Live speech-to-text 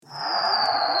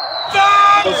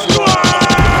We're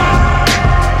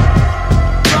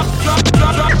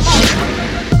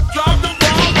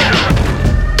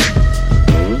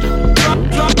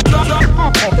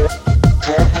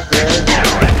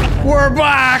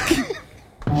back.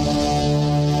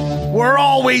 We're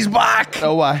always back.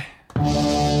 Oh, why?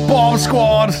 Bomb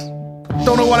Squad.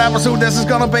 Don't know what episode this is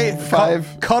gonna be.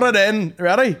 5. Cut it in.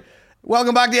 Ready?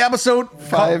 Welcome back to episode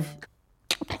 5.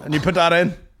 And you put that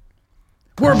in.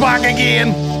 We're back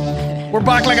again. We're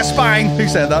back like a spine. Who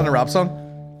said that in a rap song?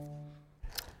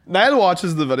 Niall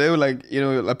watches the video like, you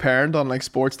know, a parent on like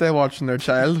sports day watching their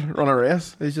child run a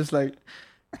race. He's just like,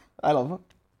 I love it.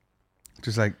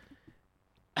 Just like.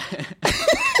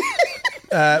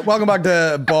 Welcome back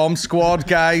to Bomb Squad,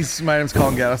 guys. My name's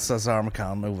Colin Geddes. That's Aaron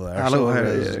McCann over there. Hello, So, how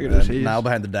are you? Good to see you. Now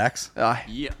behind the decks. Aye.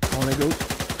 Yeah. I want to go.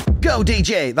 Go,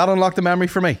 DJ. That unlocked a memory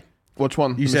for me. Which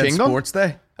one? You said Machine gun? sports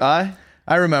day. Aye.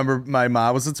 I remember my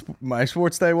ma was at my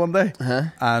sports day one day,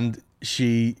 and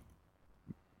she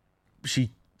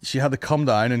had to come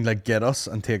down and like get us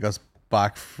and take us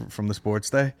back from the sports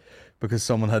day because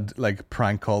someone had like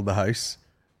prank called the house.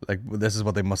 Like, this is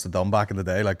what they must have done back in the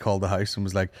day. Like, called the house and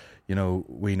was like, you know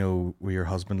where your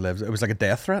husband lives. It was like a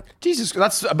death threat. Jesus,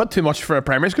 that's a bit too much for a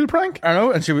primary school prank. I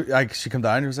know. And she come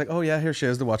down and was like, oh yeah, here she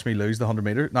is to watch me lose the 100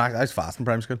 meter. No, I was fast in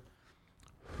primary school.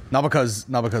 Not because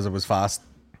I was fast.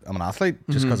 I'm an athlete.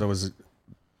 Just because I was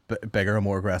bigger and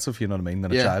more aggressive. You know what I mean?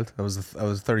 Than a child. I was a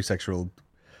 36-year-old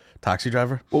taxi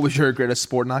driver. What was your greatest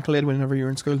sporting accolade whenever you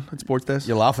were in school at sports days?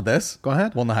 You laugh at this. Go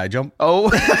ahead. Won the high jump. Oh.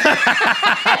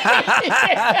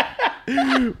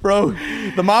 Bro,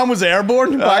 the man was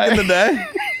airborne back in the day.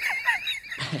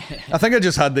 I think I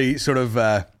just had the sort of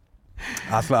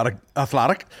athletic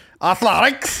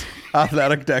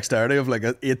dexterity of like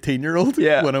an 18-year-old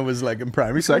when I was like in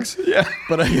primary school. Yeah.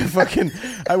 But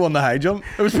I won the high jump.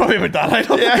 It was probably about that high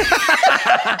jump.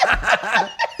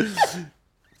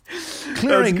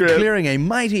 Clearing a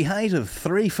mighty height of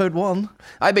 3'1".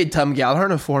 I beat Tim Gallagher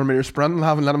in a 400-meter sprint and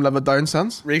haven't let him live it down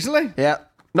since. Recently? Yeah.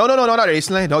 No, not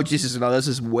recently. No, Jesus, no, this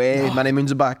is way many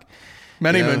moons back.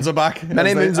 Many moons are back.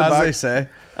 Many moons are back. As they say.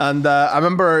 And I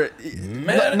remember,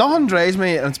 nothing drives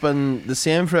me, and it's been the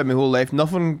same throughout my whole life.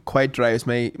 Nothing quite drives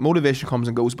me. Motivation comes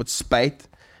and goes, but spite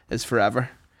is forever.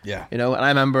 Yeah. You know, and I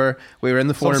remember we were in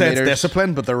the Some 400 say meters. it's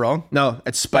discipline, but they're wrong. No,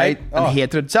 it's spite and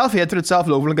hatred. Self-hatred,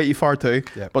 self-loathing will get you far too.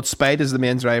 Yeah. But spite is the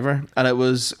main driver. And it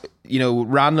was, you know,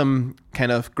 random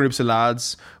kind of groups of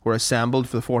lads were assembled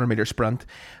for the 400-meter sprint.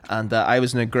 And I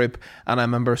was in a group, and I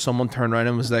remember someone turned around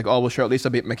and was like, oh, well, sure, at least I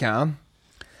beat McCann.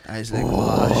 I was like,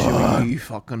 oh, show you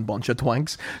fucking bunch of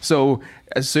twinks. So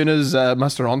as soon as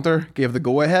Mr. Hunter gave the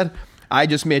go-ahead, I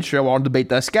just made sure I wanted to beat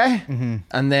this guy. Mm-hmm.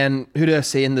 And then who do I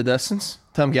see in the distance?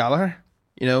 Tim Gallagher.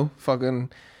 You know,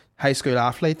 fucking high school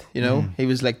athlete. You know, he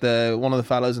was like one of the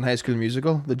fellas in High School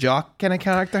Musical, the jock kind of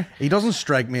character. He doesn't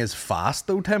strike me as fast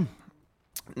though, Tim.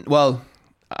 Well,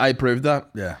 I proved that.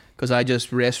 Yeah. Because I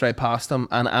just raced right past him,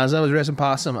 and as I was racing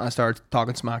past him, I started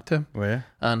talking smack to him. Oh, yeah?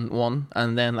 And won,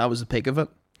 and then that was the peak of it.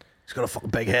 He's got a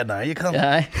fucking big head now. You come.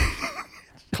 Yeah.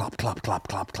 Clap, clap, clap,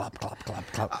 clap, clap, clap,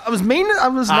 clap, clap. I was mean. I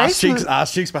was nice.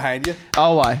 Ass cheeks behind you.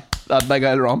 Oh, why? That big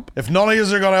old rump. If none of you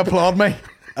are going to applaud me,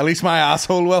 at least my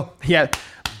asshole will. Yeah.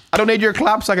 I don't need your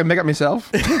claps. I can make it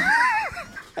myself. It's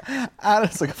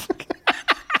like a fucking...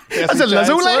 That's a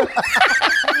Lizzo line.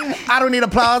 I don't need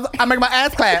applause. I make my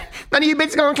ass clap. None of you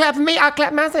bitches gonna clap for me. I'll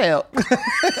clap myself.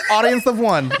 Audience of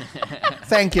one.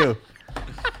 Thank you.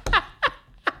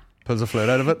 Pulls a flute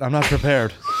out of it. I'm not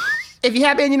prepared. If you're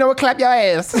happy and you know it, clap your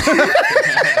ass. That's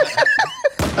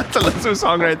a Lizzo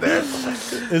song right there.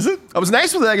 Is it? I was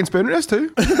nice with the egg and spoon race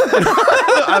too.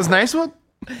 I was nice with.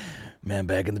 Man,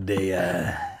 back in the day,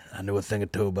 I knew a thing or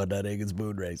two about that egg and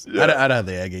spoon race. Yeah. I'd have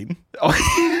the egg eaten. Oh.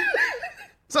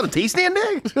 Is that a tea stand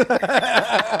egg?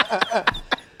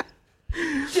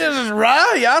 Jesus,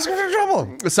 right? You asking for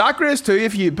trouble. The sack race too,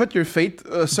 if you put your feet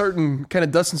a certain kind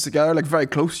of distance together, like very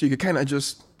close, you could kind of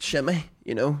just shimmy,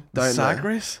 you know, down Sack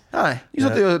there. race? Aye. You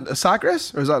don't do a sack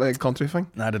race? Or is that like a country thing?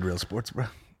 No, I did real sports, bro.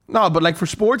 No, but like for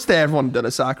sports day, everyone did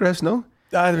a sack race, no?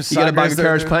 You get a bag of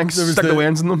carriage planks, stick the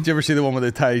wings in them. Did you ever see the one where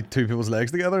they tie two people's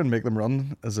legs together and make them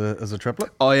run as a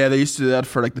triplet? Oh yeah, they used to do that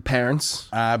for like the parents.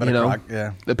 But you know, crack,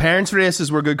 yeah. The parents'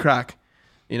 races were good crack.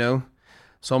 You know,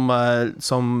 some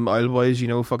oil boys, you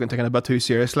know, fucking taking it a bit too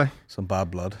seriously. Some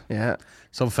bad blood. Yeah.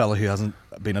 Some fella who hasn't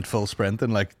been at full sprint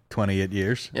in like 28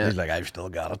 years. Yeah. He's like, I've still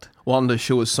got it. Wanting to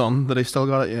show his son that he still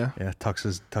got it. Yeah. Yeah. Tucks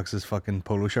his fucking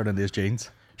polo shirt into his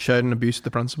jeans. Shouting abuse at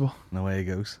the principal. And away he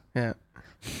goes. Yeah.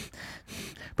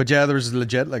 But yeah, there was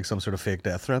legit like some sort of fake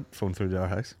death threat phoned through to our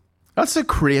house. That's a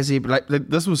crazy. Like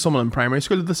this was someone in primary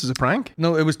school. This is a prank.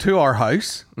 No, it was to our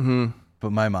house. Mm-hmm.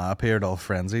 But my ma appeared all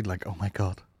frenzied, like, oh my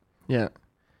God. Yeah.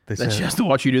 They Then said, she has to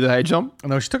watch you do the high jump.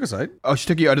 no, she took us out. Oh, she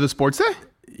took you out of the sports day?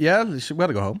 Yeah, we had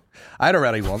to go home. I'd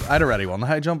already won the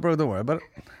high jump, bro. Don't worry about it.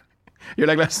 You're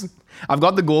like, listen, I've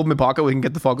got the gold in my pocket. We can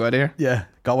get the fuck out of here. Yeah,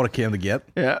 got what I came to get.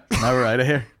 Yeah. Now we're out of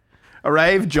here.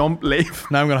 Arrive, jump, leave.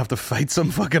 Now I'm gonna have to fight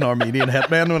some fucking Armenian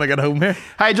hitman when I get home here.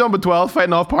 High jump at 12,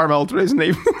 fighting off paramilitaries and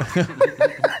leave.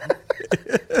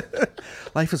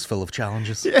 Life is full of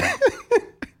challenges.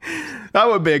 That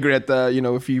would be a great,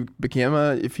 if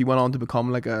you went on to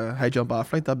become like a high jump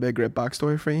athlete, that'd be a great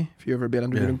backstory for you. If you ever been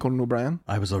interviewing Conan O'Brien.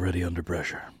 I was already under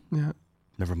pressure. Yeah.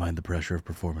 Never mind the pressure of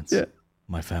performance. Yeah.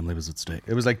 My family was at stake.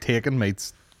 It was like taking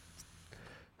mates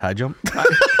high jump.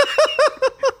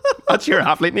 That's your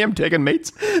athlete name, taking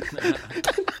mates.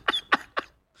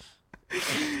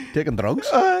 Taking drugs.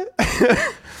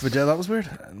 But yeah, that was weird.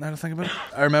 Now to think about it.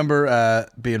 I remember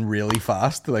being really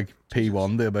fast, like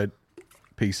P1 to about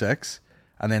P6.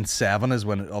 And then 7 is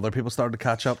when other people started to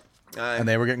catch up. Aye. And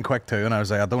they were getting quick too. And I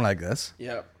was like, I don't like this.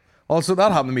 Yeah. Also,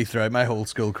 that happened to me throughout my whole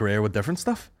school career with different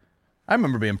stuff. I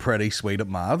remember being pretty sweet at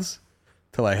maths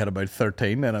till I hit about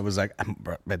 13. And I was like,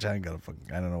 bitch, I ain't got a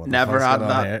fucking, I don't know what the Never fuck's had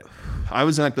going on that. here. I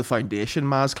was in like the foundation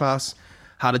maths class,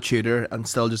 had a tutor, and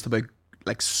still just about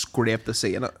like scraped the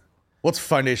C in it. What's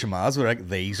foundation maths? We're like,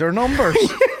 these are numbers.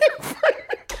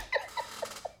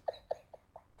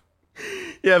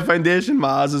 Yeah, foundation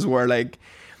maths is where like,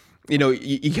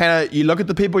 you kind of, you look at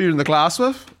the people you're in the class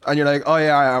with, and you're like, oh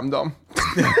yeah, I am dumb.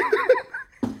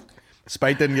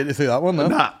 Spite didn't get you through that one,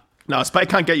 no? No, Spike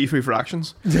can't get you through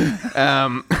fractions.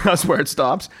 That's where it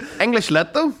stops. English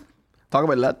lit though. Talk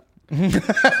about lit.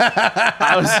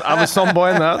 I was some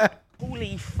boy in that.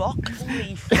 Holy fuck.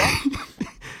 Holy fuck.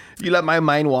 You let my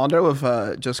mind wander with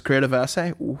just creative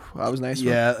essay. Ooh, that was nice.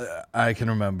 Yeah, I can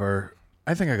remember.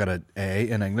 I think I got an A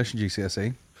in English in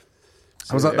GCSE.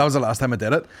 That was the last time I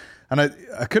did it. And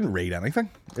I couldn't read anything.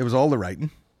 It was all the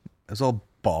writing. It was all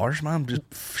bars, man. Just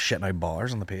shitting out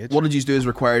bars on the page. What did you do as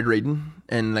required reading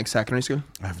in like secondary school?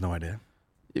 I have no idea.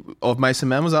 Of Mice and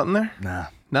Men, was that in there? Nah.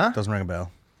 Nah? Doesn't ring a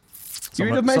bell. You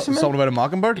read of Mice and Men? Something about a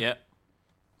mockingbird? Yeah.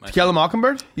 To Kill a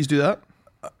Mockingbird? You used to do that?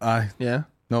 Aye. Yeah.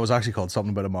 No, it was actually called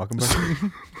Something About a Mockingbird.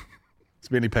 It's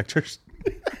mainly pictures.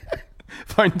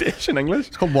 Foundation English.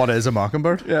 It's called What Is a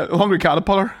Mockingbird? Yeah, Hungry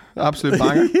Caterpillar. Absolute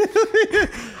banger. I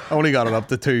only got it up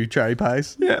to 2 cherry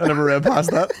pies. Yeah. I never read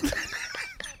past that.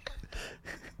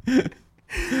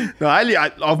 No,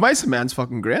 I of Mice and Men's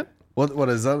fucking great. What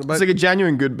is that about? It's like a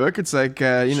genuine good book. It's like,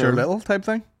 Stuart Little type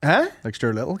thing? Huh? Like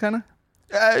Stuart Little, kind of?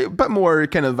 A bit more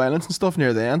kind of violence and stuff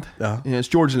near the end. Yeah. It's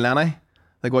George and Lenny.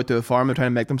 They go out to a farm. They're trying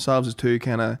to make themselves as two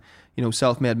kind of,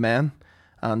 self-made men.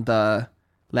 And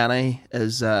Lenny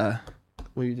is, what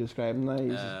are you describing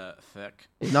now? Thick.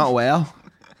 He's not well.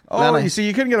 Oh, Lenny. you see,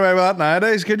 you couldn't get away with that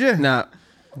nowadays, could you? Nah.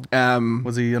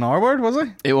 Was he an R word, was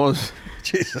he? It was.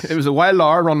 Jesus. It was a wild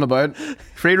R running about.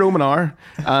 Free roaming R.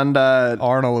 And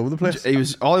R all over the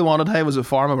place. all he wanted was a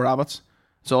farm of rabbits.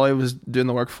 That's all he was doing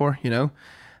the work for,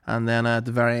 And then at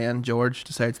the very end, George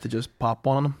decides to just pop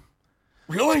one on him.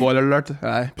 Really? Spoiler alert.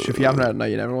 Aye. If you haven't read it now,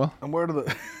 you never will. And where did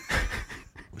the...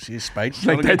 Was he a spite?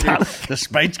 Like Titanic. The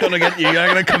spite's gonna get you. You're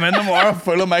gonna come in tomorrow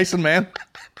full of mice and men.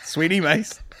 Sweetie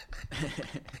mice.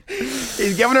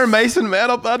 He's giving her Mason men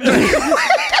up that day.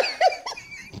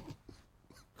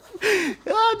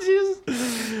 Oh,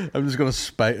 Jesus. I'm just gonna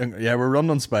spite. Yeah, we're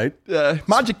running on spite.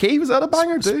 Magic Key, was that a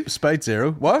banger too? Spite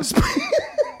Zero. What?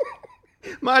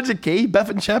 Magic Key, Biff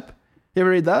and Chip. You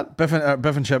ever read that? Biff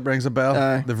and Chip rings a bell.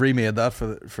 Aye. They've remade that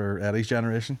for Eddie's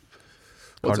generation.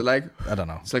 What's it like? I don't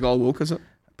know. It's like all woke, is it?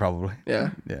 Probably.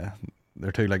 Yeah. Yeah.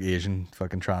 They're two like Asian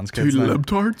fucking trans kids. now.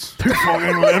 libtards. Two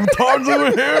fucking libtards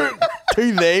over here.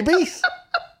 Two babies.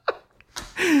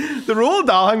 The Roald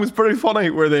Dahl thing was pretty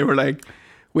funny, where they were like,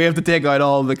 we have to take out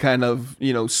all the kind of,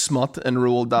 smut in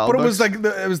Roald Dahl But it books. was like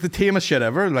it was the tamest shit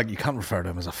ever. Like you can't refer to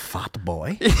him as a fat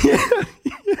boy.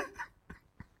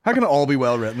 How can it all be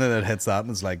well written and it hits that and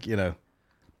it's like,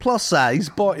 plus size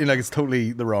boy? Like it's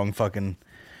totally the wrong fucking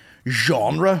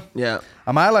genre. Yeah.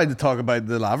 Am I allowed to talk about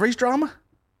the Lavery's drama?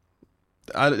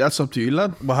 That's up to you,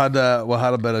 lad. We had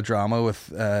a bit of drama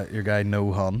with your guy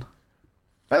No Hun.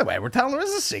 By the way, we're telling her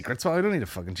it's a secret, so I don't need to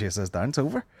fucking chase this down. It's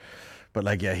over. But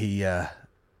like, yeah,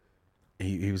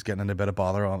 he was getting in a bit of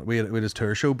bother on. We had his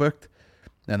tour show booked,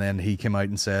 and then he came out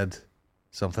and said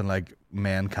something like,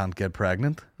 "Men can't get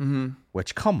pregnant." Mm-hmm.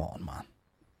 Which, come on, man,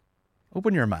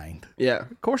 open your mind. Yeah.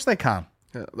 Of course they can.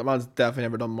 Yeah, the man's definitely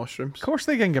never done mushrooms. Of course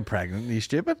they can get pregnant. Are you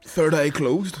stupid? Third eye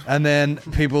closed. And then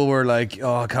people were like,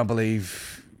 "Oh, I can't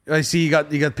believe." I see you got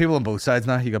people on both sides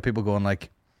now. You got people going like,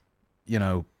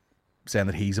 saying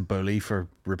that he's a bully for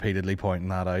repeatedly pointing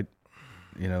that out.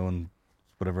 you know, and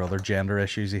whatever other gender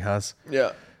issues he has.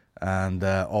 Yeah. And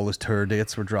all his tour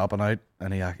dates were dropping out,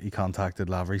 and he contacted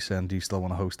Lavery saying, "Do you still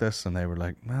want to host this?" And they were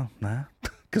like, "Well, nah,"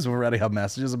 because we already have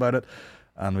messages about it,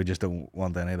 and we just don't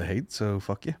want any of the heat. So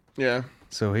fuck you. Yeah.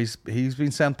 So he's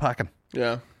been sent packing,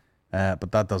 Yeah.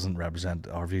 but that doesn't represent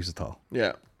our views at all.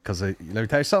 Yeah. Because let me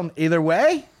tell you something. Either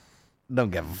way,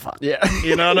 don't give a fuck. Yeah.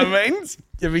 You know what I mean?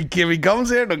 If he comes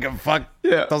here, don't give a fuck.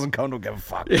 Yeah. Doesn't come, don't give a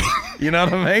fuck. You know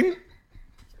what I mean?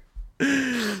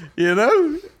 You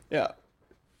know? Yeah.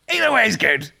 Either way is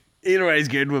good. Either way is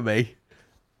good with me.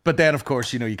 But then, of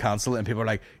course, you know, you cancel it and people are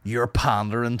like, "You're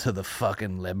pandering to the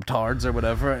fucking libtards or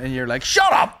whatever," and you're like,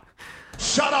 "Shut up!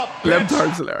 Shut up!" Libtard's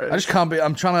I hilarious. just can't be.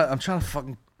 I'm trying to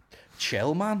fucking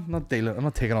chill, man. I'm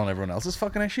not taking on everyone else's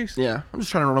fucking issues. Yeah. I'm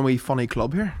just trying to run a wee funny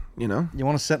club here, you know? You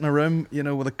want to sit in a room, you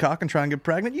know, with a cock and try and get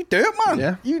pregnant? You do it, man.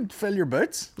 Yeah. You fill your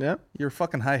boots. Yeah. Your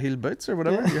fucking high heel boots or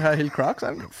whatever. Your high heel Crocs. I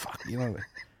don't give a fuck. You know,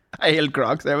 I hail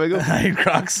Crocs. There we go. high heel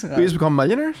Crocs. We just become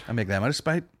millionaires. I make them out of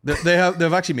spite.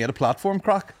 They've actually made a platform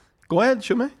Croc. Go ahead,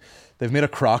 show me. They've made a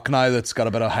Croc now that's got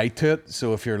a bit of height to it.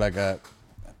 So if you're like a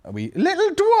wee little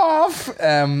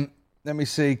dwarf, let me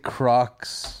see,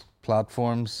 Crocs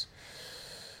platforms.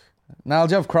 Now,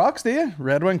 do you have Crocs? Do you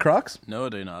Red Wing Crocs? No, I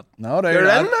do not. No, They're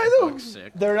in now, though. Fuck's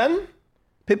sake. They're in.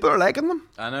 People are liking them.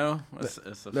 I know. It's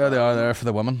a There they are. There for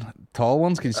the women. Tall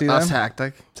ones. Can you see That's them?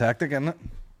 hectic. Tactic, isn't it?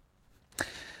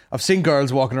 I've seen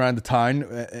girls walking around the town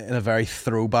in a very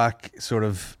throwback sort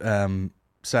of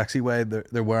sexy way.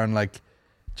 They're wearing like,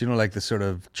 do you know, like the sort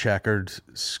of checkered,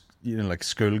 you know, like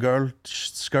schoolgirl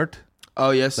skirt.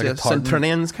 Oh, yes, Like a yes. tartan.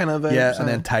 Centurions kind of. Yeah, and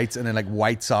then tights, and then like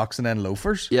white socks, and then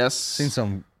loafers. Yes. Seen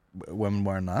some women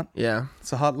wearing that. Yeah.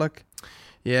 It's a hot look.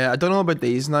 Yeah, I don't know about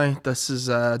these now. This is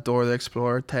a Dora the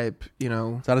Explorer type, you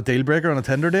know. Is that a deal breaker on a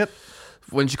Tinder date?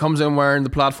 When she comes in wearing the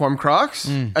platform Crocs,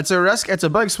 it's a risk. It's a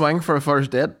big swing for a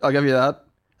first date. I'll give you that.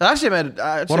 I actually made.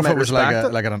 What if it was like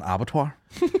at an abattoir?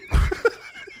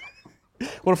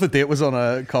 What if the date was on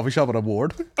a coffee shop at a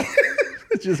ward?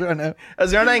 Just right now.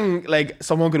 Is there anything like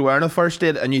someone could wear on a first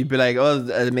date and you'd be like, "Oh,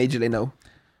 immediately no."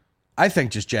 I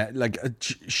think just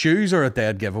shoes are a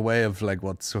dead giveaway of like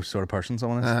what sort of person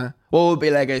someone is. What would be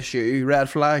like a shoe red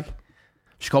flag?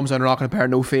 She comes in rocking a pair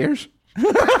of no fears.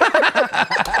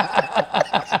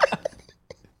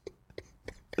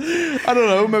 I don't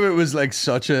know. Maybe it was like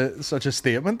such a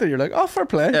statement that you're like, oh, fair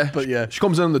play. Yeah, But yeah, she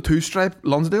comes in the two stripe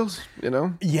Lonsdales. You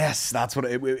know. yes, that's what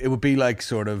it would be like.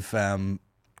 Sort of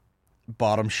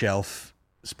bottom shelf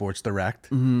Sports Direct.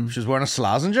 She's wearing a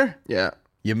Slazenger. Yeah.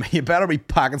 You better be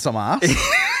packing some ass.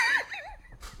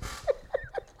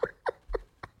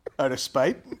 Out of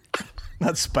spite.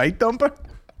 That spite dumper.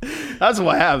 That's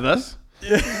why I have this.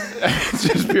 It's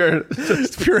just pure.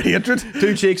 It's pure hatred.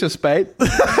 Two cheeks of spite.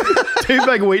 Two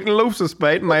big wheaten loaves of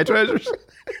spite. My treasures.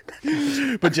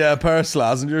 But yeah, a pair of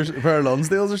Slazengers, a pair of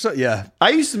Lonsdales or something. Yeah. I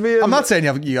used to be. I'm not saying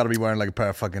you got to be wearing like a pair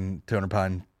of fucking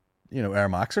 £200, you know, Air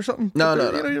Max or something. No,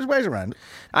 But, no. You know, there's ways around it.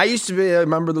 I used to be a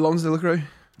member of the Lonsdale crew.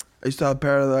 I used to have a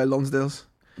pair of the Lonsdales.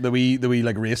 The wee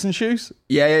like racing shoes.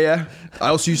 Yeah. I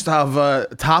also used to have a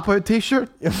tap out t-shirt.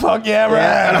 Fuck yeah, right.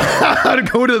 Yeah, and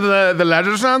I'd go to the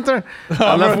leisure centre.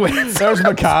 And lift weights. There's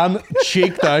McCann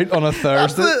cheeked out on a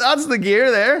Thursday. That's the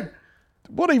gear there.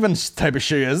 What even type of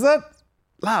shoe is that?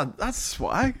 Lad, that's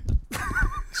swag.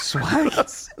 Swag.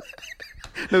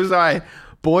 No, sorry.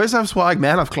 Boys have swag,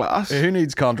 men have class. Who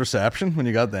needs contraception when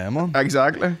you got them on?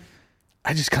 Exactly.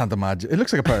 I just can't imagine. It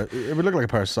looks like a pair. It would look like a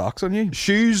pair of socks on you.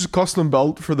 Shoes custom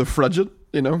built for the frigid,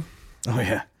 you know. Oh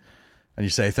yeah. And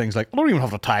you say things like, "I don't even have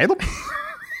to tie them."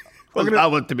 Well, that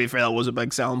would, to be fair, that was a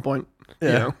big selling point.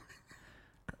 Yeah. You know?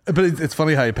 But it's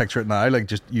funny how you picture it now, like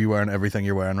just you wearing everything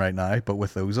you're wearing right now, but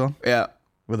with those on, Yeah.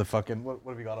 with a fucking what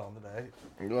have you got on today?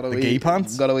 Got a The wee, gay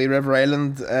pants? Got a wee River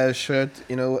Island shirt,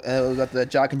 you know. We got the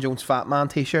Jack and Jones Fat Man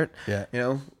t-shirt. Yeah. You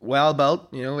know, well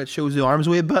built. You know, it shows the arms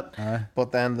a wee bit. Aye.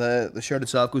 But then the shirt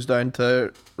itself goes down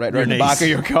to right Your around the knees. back of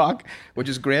your cock, which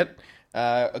is great.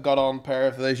 I got on a pair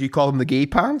of those, you call them the gay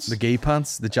pants. The gay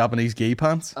pants, the Japanese gay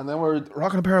pants. And then we're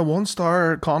rocking a pair of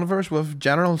 1-star Converse with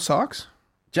General socks.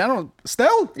 General,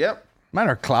 still, Yep. mine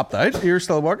are clapped out. You're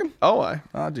still working? Oh, aye.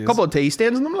 Ah, jeez. Couple of tea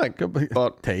stains in them, like.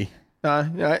 But, tea.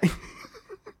 yeah.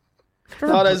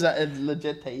 That is a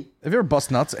legit tea. Have you ever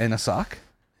bust nuts in a sock?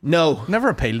 No. Never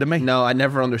appealed to me. No, I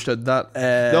never understood that.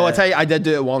 No, I tell you, I did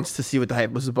do it once to see what the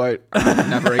hype was about.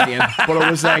 Never again. But it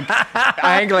was like,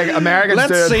 I think like Americans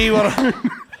do Let's it. see what.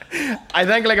 I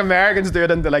think like Americans do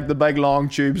it into like the big long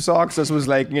tube socks. This was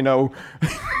like, you know,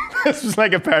 this was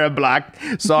like a pair of black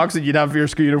socks that you'd have for your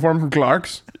school uniform from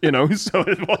Clark's, you know, so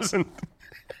it wasn't.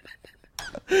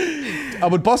 I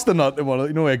would bust a nut in one of,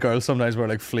 you know, where girls sometimes wear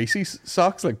like fleecy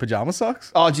socks, like pajama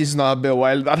socks. Oh, Jesus, no, it'd be a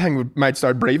while. That thing might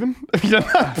start breathing if you did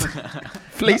that.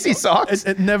 Fleecy socks.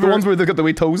 It never. The ones where they got the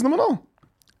wee toes in them and all.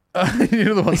 You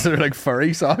know, the ones that are like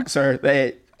furry socks. Sir,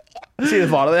 they see the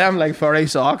thought of them like furry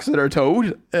socks that are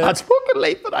toed. That's fucking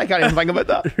late, but I can't even think about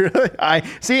that. Really? I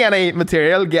see any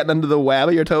material getting into the web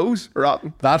of your toes,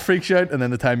 rotten. That freaks you out. And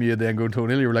then the time you then go to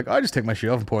O'Neill, you were like, I just take my shoe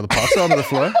off and pour the pasta onto the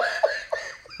floor.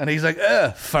 And he's like,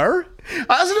 fur?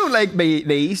 I also don't like my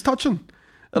knees touching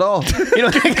at all. You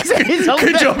know,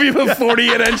 Good job, you have a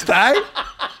 48-inch thigh.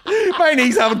 My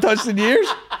knees haven't touched in years.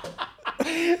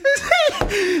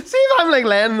 See if I'm like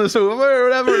laying on the sofa or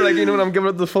whatever, like, you know, when I'm giving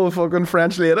it the full fucking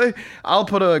French lady, I'll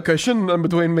put a cushion in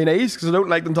between my knees because I don't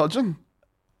like them touching.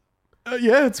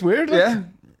 Yeah, it's weird. Like. Yeah.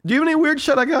 Do you have any weird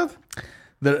shit like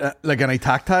that? Like any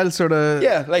tactile sort of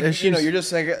Yeah, like issues? you know, you're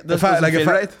just like this doesn't feel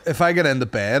right. If I get into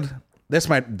bed, this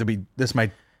might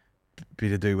be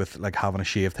to do with like having a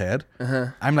shaved head.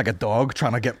 I'm like a dog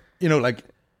trying to get, you know, like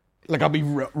I'll be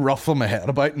ruffling my head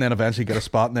about and then eventually get a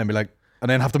spot and then be like, and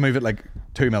then have to move it like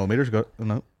 2 millimeters. Go, oh,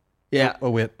 no. Yeah.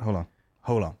 Oh wait, hold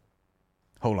on,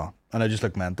 and I just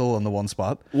look mental on the one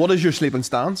spot. What is your sleeping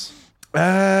stance?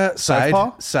 Side,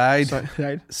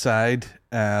 Side.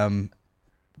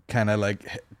 kind of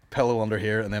like pillow under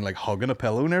here and then like hugging a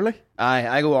pillow nearly. Aye,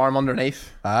 I go arm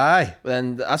underneath. Aye.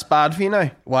 Then that's bad for you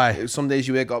now. Why? Some days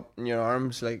you wake up and your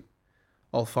arms like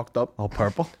all fucked up. All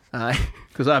purple. Aye,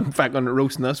 because I'm fucking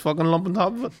roasting this fucking lump on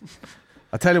top of it.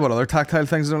 I'll tell you what other tactile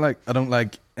things I don't like. I don't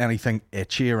like anything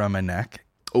itchy around my neck.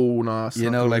 Oh no, You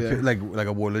know, like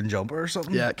a woolen jumper or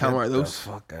something. Yeah, can't wear Get those. the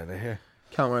fuck out of here.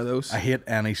 Can't wear those. I hate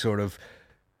any sort of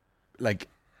like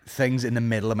things in the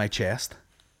middle of my chest.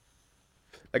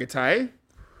 Like a tie?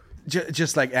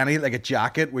 Just like any, like a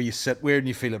jacket where you sit weird and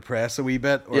you feel it press a wee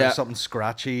bit, or Yeah. something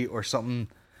scratchy, or something.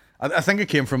 I think it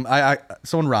came from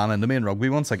someone ran into me in rugby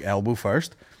once, like elbow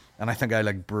first, and I think I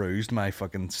like bruised my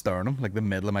fucking sternum, like the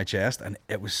middle of my chest, and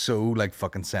it was so like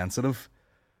fucking sensitive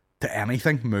to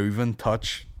anything, moving,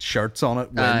 touch, shirts on it,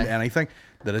 wind, Aye. anything,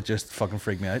 that it just fucking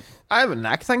freaked me out. I have a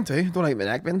neck thing too. Don't like my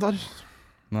neck being touched.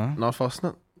 No, Not fussing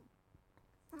it.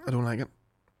 I don't like it.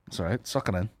 it's alright, suck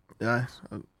it in. Yeah,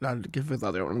 I'll give it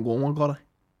that there and go on, got it.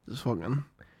 Just fucking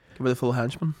give it the full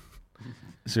henchman.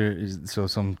 So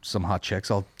some hot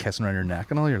chicks all kissing around your neck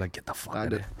and all, you're like, get the fuck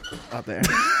out of here. Out there.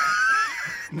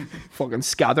 Fucking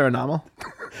scatter enamel.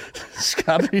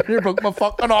 Scotty, you broke my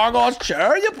fucking Argos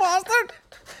chair, you bastard.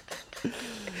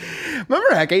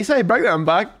 Remember Hecky say break them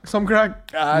back, some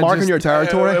crack, marking your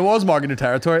territory. It was marking your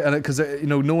territory, and because you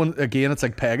know, no one, again, it's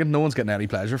like pegging. No one's getting any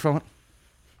pleasure from it.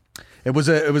 It was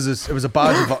a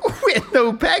badge of Wait,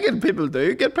 no, pagan people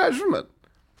do get pleasure from it.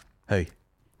 hey.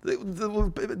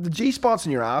 The G spots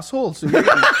in your asshole, so you're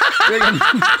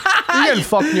getting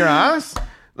fucked in your ass.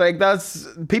 Like that's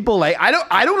people like. I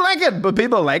don't like it, but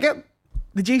people like it.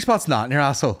 The G spot's not in your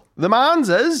asshole. The man's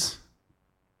is.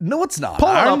 No, it's not. Pull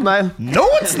it up, Aaron. Niall. No,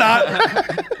 it's not. Do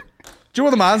you know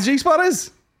what the man's G spot is?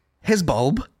 His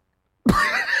bulb.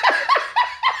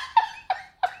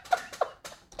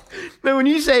 Now, when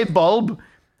you say bulb,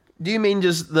 do you mean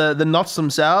just the nuts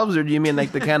themselves, or do you mean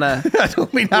like the kind of I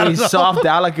don't mean that at all. soft,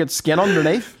 delicate skin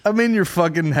underneath? I mean your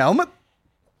fucking helmet.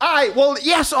 Aye, well,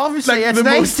 yes, obviously, Like it's the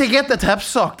nice most- to get the tips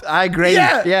sucked. I agree.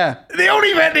 Yeah. Yeah. The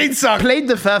only bit needs sucked. Plead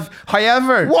the fifth.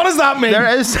 However, What does that mean?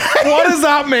 there is. What does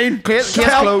that mean? Case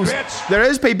Tell- closed. There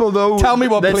is people though. Tell me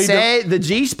what that plead say the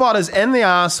G spot is in the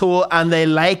asshole, and they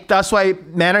like. That's why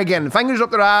men are getting fingers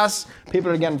up their ass. People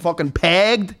are getting fucking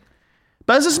pegged.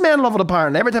 Businessmen love it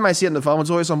apparently. Every time I see it in the film, it's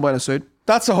always someone in a suit.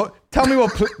 That's tell me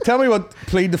what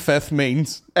plead the fifth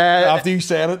means after you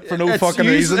said it for no It's fucking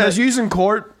used, reason. It's used in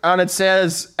court, and it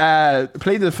says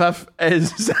plead the fifth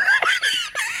is.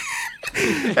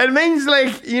 It means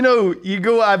like, you know, you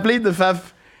go, I plead the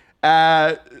fifth.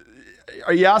 Are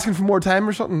you asking for more time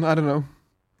or something? I don't know.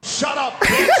 Shut up!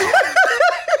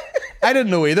 I didn't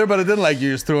know either, but I didn't like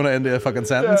you just throwing it into a fucking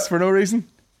sentence for no reason.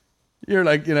 You're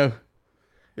like, you know,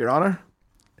 Your Honor.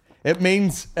 it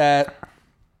means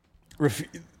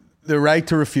the right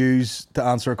to refuse to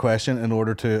answer a question in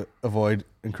order to avoid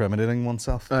incriminating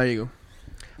oneself. There you go.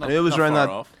 I knew it was Not around far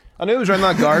that. off. I knew it was around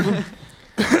that garden.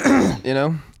 You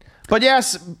know. But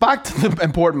yes, back to the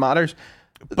important matters.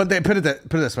 But they put it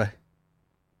this way: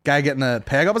 guy getting a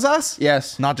peg up his ass,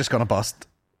 Yes. not just gonna bust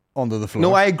onto the floor.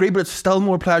 No, I agree, but it's still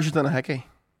more pleasure than a hickey.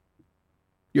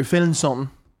 You're feeling something.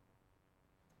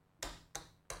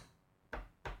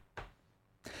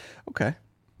 Okay.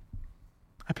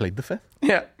 I played the fifth.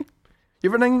 Yeah. You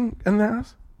ever ding in the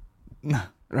ass? No,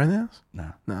 Around the ass?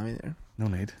 no, No, me neither. no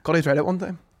need. Cuddy tried it one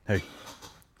time. Hey,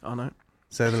 Oh no.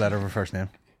 say the letter of her first name.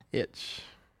 H.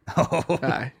 Oh,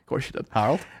 Aye, of course you did.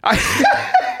 Harold.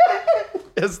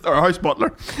 Yes, our house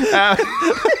butler.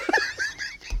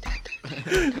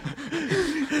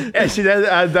 Yeah, she did,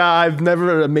 and I've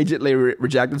never immediately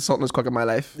rejected something as quick in my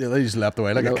life. Yeah, they just leapt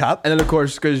away like You a know? cat. And then of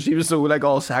course, because she was so like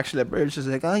all sexually liberal, she's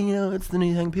like, oh, you know, it's the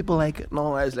new thing, people like it.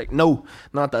 No, I was like, no,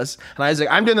 not this. And I was like,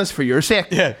 I'm doing this for your sake.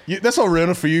 Yeah, this will ruin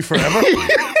it for you forever.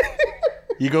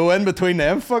 You go in between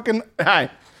them fucking Aye.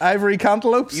 ivory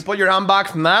cantaloupes. You pull your hand back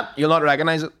from that, you'll not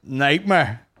recognise it.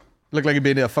 Nightmare. Look like you've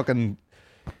been to a fucking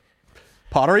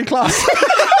pottery class.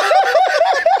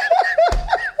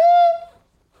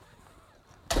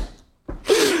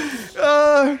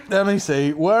 Let me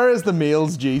see. Where is the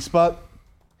male's G spot?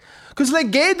 Because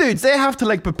like gay dudes, they have to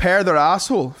like prepare their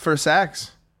asshole for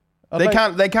sex. They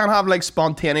can't have like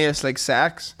spontaneous like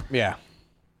sex. Yeah.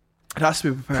 It has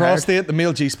to be prepared. Prostate. The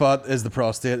male G spot is the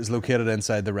prostate. Is located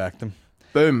inside the rectum.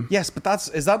 Boom. Yes, but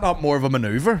is that not more of a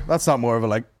maneuver? That's not more of a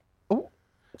like. Oh.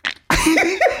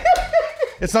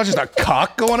 It's not just a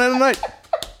cock going in and out.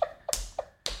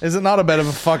 Is it not a bit of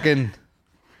a fucking?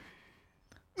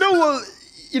 No, well,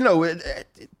 you know,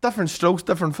 different strokes,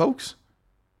 different folks.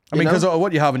 I mean, because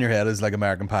what you have in your head is like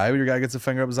American Pie, where your guy gets a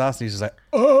finger up his ass and he's just like,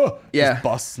 oh, Yeah. just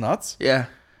busts nuts. Yeah.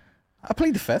 I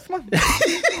plead the fifth, man.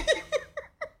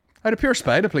 Out of pure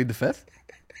spite, I plead the fifth.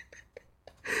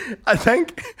 I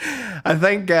think,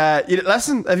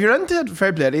 listen, if you're into it,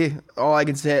 fair play to you. All I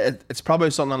can say, it's probably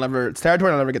something it's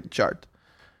territory I'll never get to chart.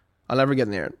 I'll never get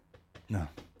near it. No.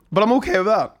 But I'm okay with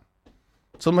that.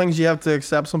 Some things you have to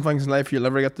accept, some things in life you'll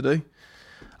never get to do.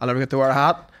 I'll never get to wear a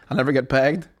hat. I'll never get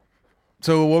pegged.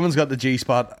 So a woman's got the G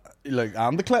spot, like,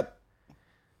 and the clit.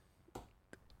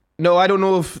 No, I don't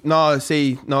know if because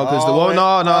the woman,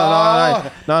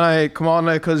 no, come on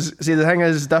now, because see the thing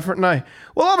is different now.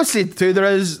 Well, obviously too, there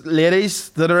is ladies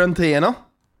that are into anal.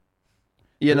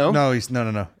 You know? No,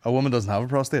 no. A woman doesn't have a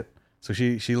prostate, so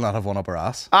she'll not have one up her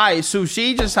ass. Aye, so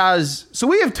she just has. So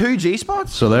we have 2 G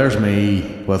spots. So there's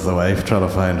me with the wife trying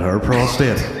to find her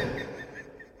prostate.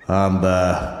 And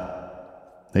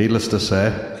needless to say,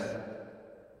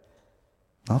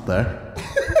 not there.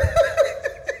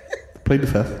 Plead the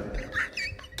fifth.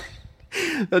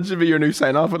 That should be your new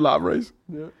sign off at Lab Race.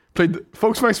 Yeah.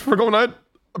 Folks, thanks for going out.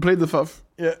 I played the 5th.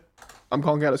 Yeah. I'm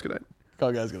calling Gaddis good night.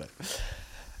 God, guys, good night.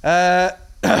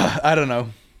 I don't know.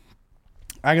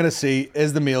 I'm gonna see,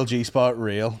 is the male G spot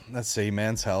real? Let's see,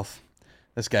 Men's Health.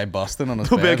 This guy busting on his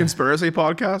It'll be a bed. conspiracy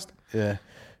podcast. Yeah.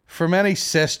 For many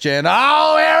cisgen.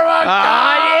 Oh, here we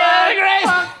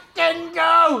go. Fucking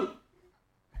go!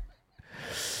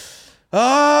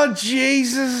 Oh,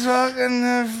 Jesus fucking.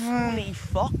 Holy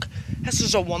fuck. This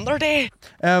is a wonder day.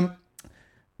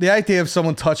 The idea of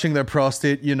someone touching their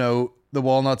prostate, you know, the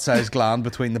walnut-sized gland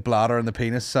between the bladder and the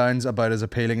penis, sounds about as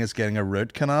appealing as getting a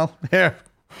root canal. Here.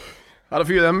 Had a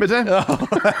few of them, mate. That's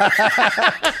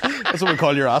what we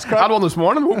call your ass crack. Had one this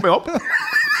morning, woke me up.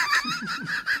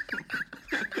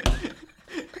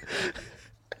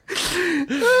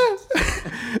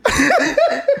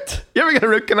 You ever get a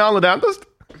root canal in the dentist?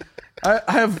 I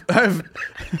have.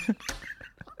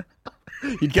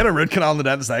 You'd get a root canal in the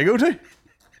dentist I go to.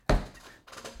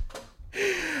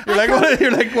 You're like,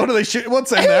 what are they shooting?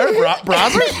 What's in there?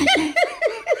 Brazzers?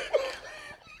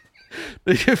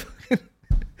 Is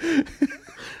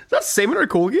that semen or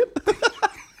Colgate?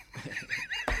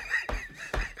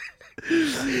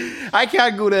 I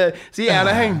can't go to see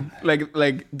anything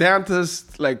like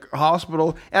dentist, like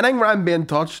hospital, anything where I'm being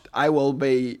touched. I will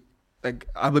be like,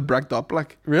 I would bricked up.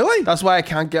 Like, Really? that's why I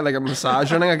can't get like a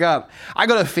massage or anything like that. I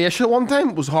got a facial one time.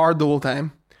 It was hard the whole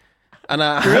time. And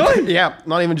Really? yeah,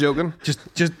 not even joking. Just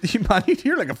man,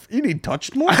 you're like you need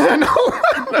touched more. I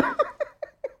know.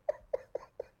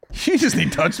 You just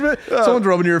need touched. Someone's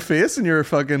rubbing your face and you're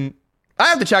fucking. I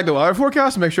have to check the weather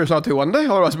forecast to make sure it's not too windy.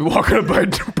 Otherwise, I'll be walking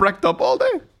about bricked up all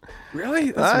day.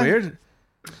 Really? That's Aye. weird.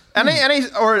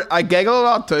 Or I giggle a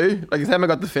lot too. Like the time I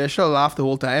got the facial, I laughed the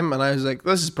whole time, and I was like,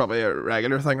 "This is probably a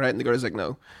regular thing, right?" And the girl's like,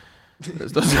 "No,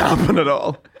 this doesn't happen at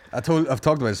all." I've talked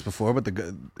about this before, but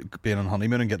being on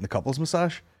honeymoon and getting the couples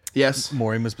massage. Yes.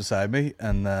 Maureen was beside me,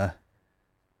 and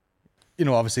you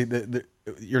know, obviously,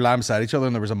 you're lying beside each other,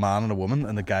 and there was a man and a woman,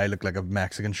 and the guy looked like a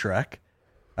Mexican Shrek,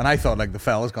 and I thought like the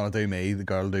fella's gonna do me, the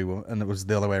girl do, and it was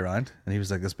the other way around, and he was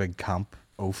like this big camp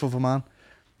oaf of a man,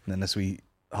 and then this wee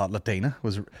hot Latina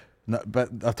was. But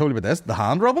I've told you about this, the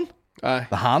hand rubbing, Aye.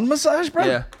 the hand massage, bro.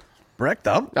 Yeah. Bricked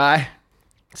up. Aye.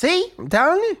 See, I'm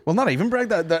telling you. Well, not even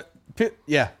bricked.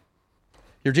 Yeah.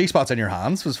 Your G spot's in your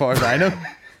hands, as far as I know.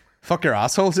 Fuck your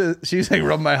asshole. She was like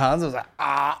rubbing my hands. I was like,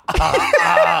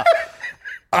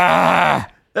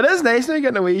 It is nice now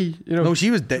getting a wee, you know. No, she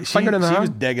was finger in the she was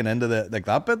hand. digging into the like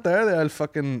that bit there, the old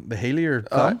fucking the heel of your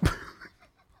thumb.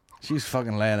 She's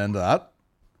fucking laying into that.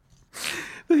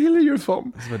 The heel of your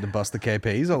thumb. It's about to bust the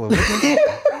KPs all over the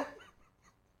place.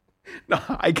 No,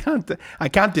 I can't do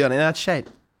any of that shit.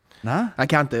 Nah, I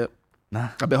can't do it. nah.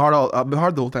 I'll be hard the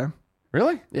whole time.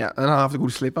 Really? Yeah, and I'll have to go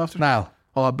to sleep after. Now,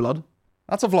 All that blood.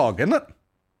 that's a vlog, isn't it?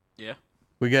 Yeah.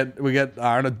 We get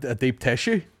Aaron a deep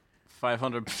tissue.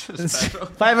 500 special.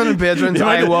 500 patrons, The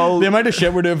I amount, will. the amount of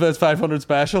shit we're doing for this 500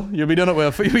 special. You'll be doing it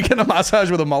with. You'll be getting a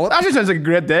massage with a mullet. Actually sounds like a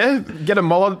great day. Get a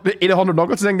mullet, eat 100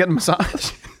 nuggets, and then get a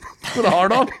massage. With a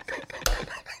hard on.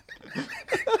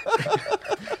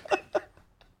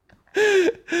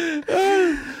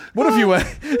 What if you went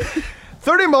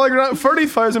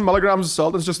 30,000 milligrams of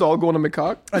salt is just all going in my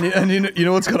cock. and you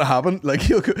know what's gonna happen? Like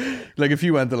like if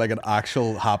you went to like an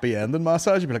actual happy ending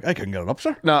massage, you'd be like, I couldn't get it up,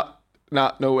 sir. Nah,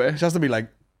 no way. It has to be like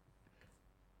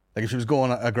if she was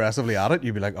going aggressively at it,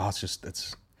 you'd be like, oh,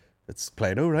 it's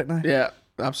Play-Doh right now. Yeah,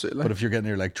 absolutely. But if you're getting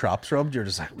your like traps rubbed, you're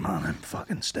just like, man, I'm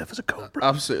fucking stiff as a cobra.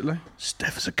 Absolutely.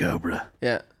 Stiff as a cobra.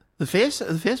 Yeah. The face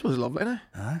was lovely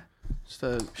now. Just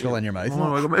Chill in your mouth.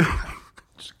 oh, I got my,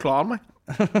 just clawing me.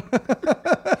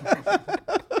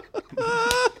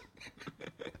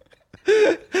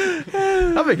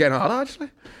 That'd be getting hot actually.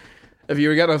 If you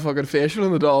were getting a fucking facial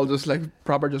and the doll just like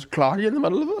proper just claw you in the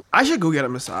middle of it. I should go get a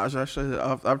massage actually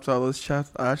after all this chat.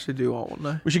 I actually do want one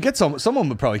now. We should get someone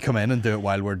would probably come in and do it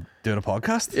while we're doing a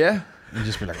podcast. Yeah. And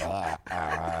just be like,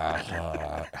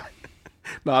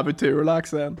 No, I'd be too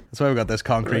relaxed then. that's why we got this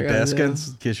concrete Yeah, desk yeah. in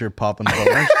case you're popping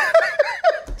boners.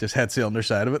 Just hits the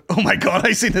underside of it. Oh my god,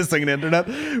 I seen this thing on the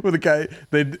internet with a guy.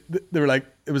 They were like,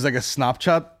 it was like a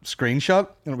Snapchat screenshot,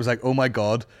 and it was like, oh my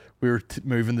god, we were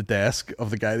moving the desk of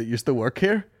the guy that used to work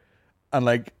here, and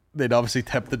like they'd obviously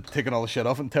taken all the shit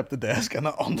off and tipped the desk, and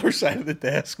the underside of the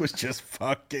desk was just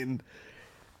fucking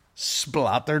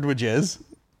splattered with jizz.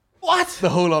 What? The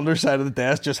whole underside of the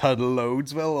desk just had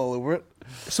loads all over it,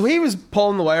 So he was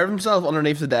pulling the wire of himself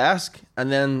underneath the desk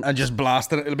and then and just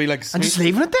blasted it. It'll be like and just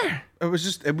leaving it there. It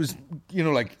was you know,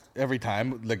 like every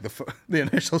time like the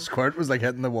initial squirt was like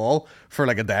hitting the wall for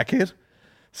like a decade.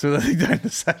 So the thing down the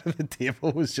side of the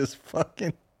table was just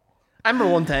fucking. I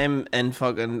remember one time in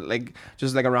fucking like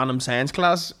just like a random science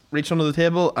class, reaching under the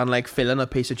table and like feeling a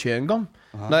piece of chewing gum.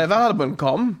 Now if that had been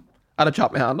cum, I'd have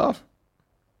chopped my hand off.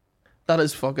 That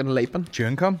is fucking leaping.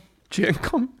 Chewing gum. Chewing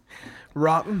gum.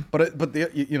 Rotten. But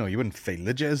you know, you wouldn't feel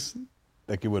the jizz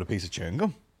like you would a piece of chewing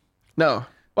gum. No.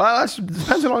 Well, that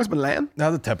depends how long it's been laying. I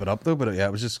had to tip it up though, but yeah,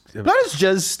 it was just. How does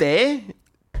jizz stay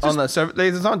on the surface?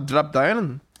 Like, it's not drop down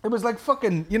and. It was like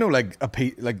fucking, you know, like a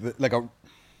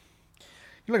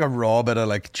raw bit of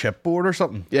like chipboard or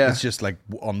something. Yeah. It's just like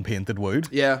unpainted wood.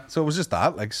 Yeah. So it was just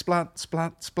that, like splat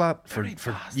for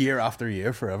year after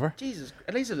year, forever. Jesus,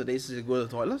 at least it is to go to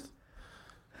the toilet.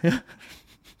 Yeah.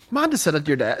 Man to sit at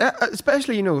your desk,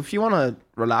 especially, you know, if you want to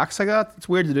relax like that, it's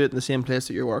weird to do it in the same place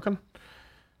that you're working.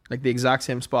 Like the exact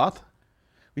same spot.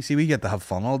 We get to have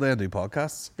fun all day and do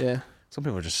podcasts. Yeah. Some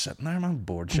people are just sitting there, man,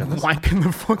 bored shitless. Wanking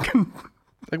the fucking.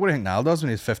 Like, what do you think Niall does when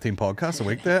he has 15 podcasts a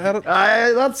week to edit?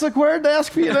 That's a queer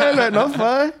desk for you now, right enough,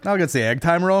 eh? Niall gets the egg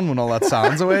timer on when all that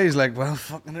sound's away. He's like, well,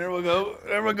 fucking, here we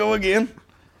go again.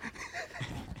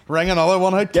 Ring another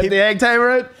one out. Get the egg timer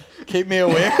out. Keep me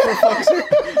awake, for fuck's sake.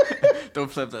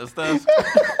 Don't flip this desk.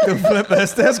 Don't flip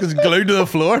this desk, it's glued to the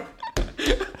floor.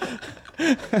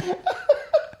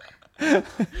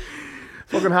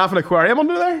 Fucking half an aquarium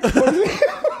under there. It's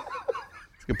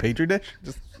like a petri dish.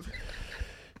 Just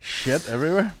shit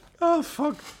everywhere. Oh,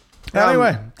 fuck.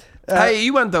 Anyway, Hey,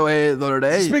 you went away the other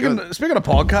day. speaking of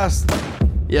podcasts,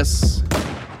 Yes.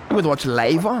 You went to watch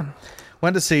live on.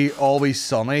 went to see Always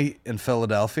Sunny in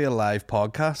Philadelphia live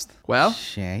podcast. Well,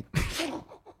 Shit.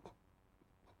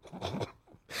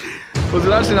 was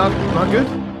it actually not good?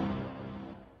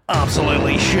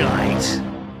 Absolutely shite.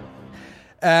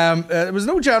 There was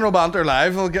no general banter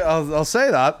live. I'll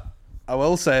say that. I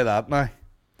will say that now.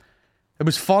 It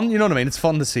was fun, you know what I mean? It's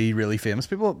fun to see really famous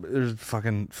people. There's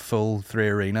fucking full 3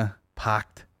 arena,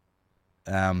 packed.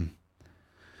 Fuck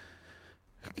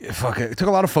it. Took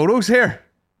a lot of photos here.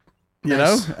 You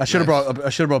Nice. know, I should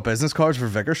have brought business cards for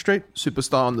Vicar Street.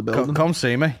 Superstar on the building. Come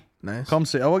see me. Nice. Come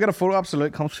see. Oh, I get a photo.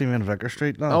 Absolutely. Come see me in Vicar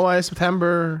Street. No, Oh,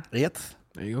 September. 8th.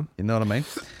 There you go. You know what I mean?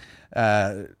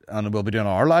 And we'll be doing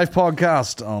our live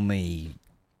podcast on the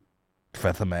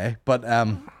 5th of May. But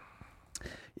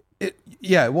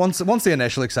once the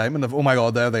initial excitement of, oh my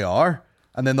god, there they are,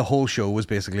 and then the whole show was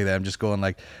basically them just going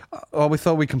like, oh, we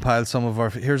thought we compiled some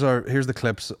of here's the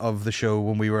clips of the show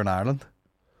when we were in Ireland,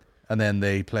 and then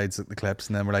they played the clips,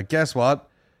 and then we're like, guess what?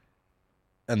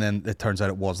 and then it turns out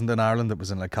it wasn't in Ireland, it was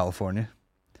in like California.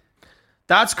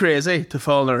 That's crazy to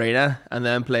fall in an arena and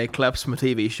then play clips from a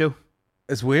TV show.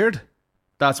 It's weird.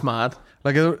 That's mad.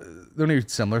 Like the only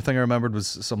similar thing I remembered was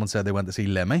someone said they went to see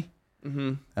Lemmy,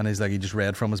 and he's like, he just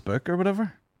read from his book or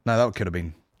whatever. Now that could have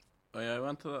been. Oh yeah, I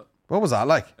went to that. What was that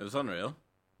like? It was unreal.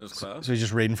 It was class. So he's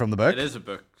just reading from the book. It is a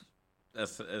book.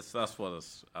 That's what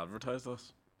it's advertised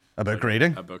as. A book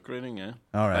reading. A book reading, yeah.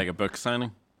 All right. Like a book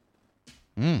signing.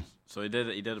 Mm. So he did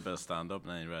a bit of stand up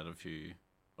and then he read a few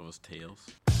of his tales.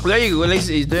 Well, there you go. At least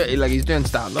he's doing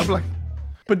stand up, like.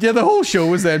 But yeah, the whole show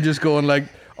was them just going like,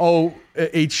 oh,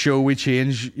 each show we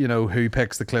change, you know, who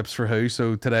picks the clips for who.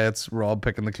 So today it's Rob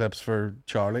picking the clips for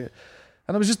Charlie,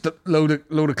 and it was just a load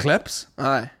of clips.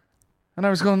 Aye. And I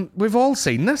was going, we've all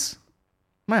seen this.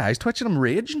 My eyes twitching. I'm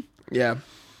raging. Yeah.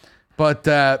 But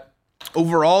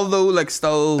overall, though, like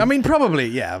still. I mean, probably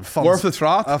yeah. Fun worth the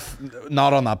trot.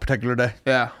 Not on that particular day.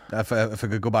 Yeah. If I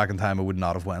could go back in time, I would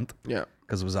not have went. Yeah.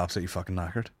 Because it was absolutely fucking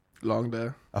knackered. Long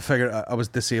day. I figured I was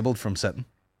disabled from sitting.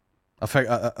 I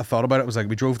thought about it. It was like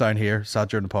we drove down here, sat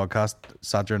during the podcast,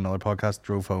 sat during another podcast,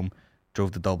 drove home,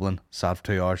 drove to Dublin, sat for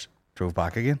 2 hours, drove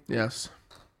back again. Yes.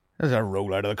 There's a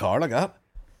roll out of the car like that.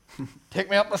 Take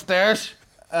me up the stairs.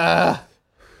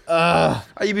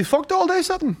 You'd be fucked all day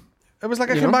sitting. It was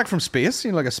like I came back from space,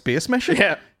 you know, like a space mission.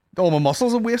 Yeah. All my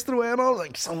muscles had wasted away and all.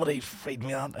 Like, somebody feed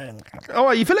me that.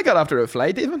 Oh, you feel like that after a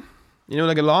flight, even? You know,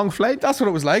 like a long flight? That's what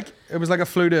it was like. It was like I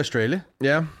flew to Australia.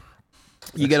 Yeah.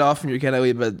 You get off and you're kind of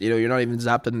wee bit, you know, you're not even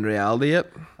zapped in reality yet.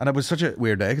 And it was such a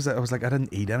weird day because I was like, I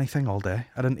didn't eat anything all day.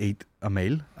 I didn't eat a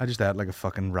meal. I just ate like a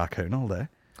fucking raccoon all day.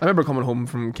 I remember coming home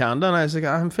from Canada and I was like,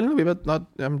 I'm feeling a wee bit,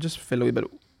 I'm just feeling a wee bit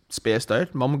spaced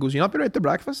out. Mum goes, you not be right to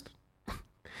breakfast?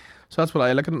 So that's what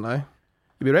I look at it now.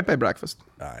 You'll be right by breakfast.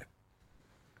 All right.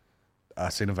 I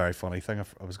seen a very funny thing.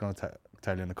 I was going to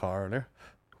tell you in the car earlier.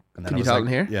 And then Can I you was tell like, it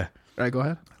in here? Yeah. Right, go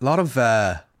ahead. A lot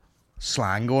of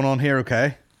slang going on here,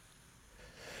 okay?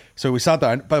 So we sat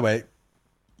down. By the way,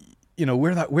 you know,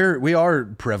 we are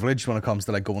privileged when it comes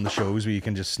to like going to shows where you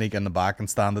can just sneak in the back and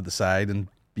stand at the side and,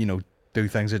 you know, do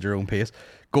things at your own pace.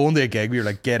 Going to a gig where you're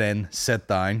like, get in, sit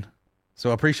down. So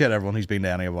I appreciate everyone who's been to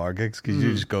any of our gigs because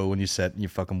you just go and you sit and you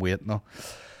fucking wait and all.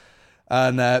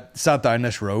 And sat down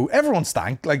this row. Everyone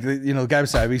stank. Like, you know, the guy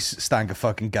beside me stank of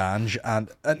fucking ganj. And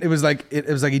it was like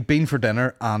he'd been for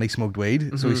dinner and he smoked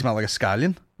weed. So he smelled like a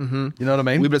scallion. Mm-hmm. You know what I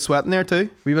mean? Wee bit of sweat in there too.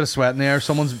 Wee bit of sweat in there.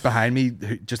 Someone's behind me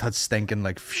who just had stinking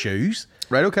like shoes.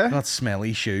 Right, okay. That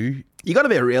smelly shoe. You got to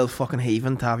be a real fucking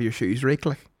heathen to have your shoes raked,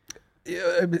 like.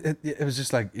 Yeah, it was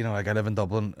just like, you know, like I live in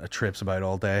Dublin. I trips about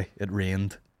all day. It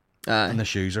rained. Aye. And the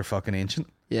shoes are fucking ancient.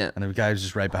 Yeah. And the guy was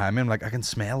just right behind me. I'm like, I can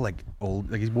smell like old,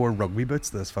 like he's wore rugby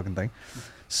boots to this fucking thing.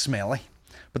 Smelly.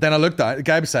 But then I looked down, the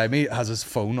guy beside me has his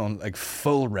phone on like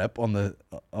full rip on the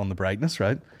brightness,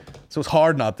 right? So it's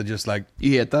hard not to just like.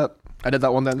 You hate that. I did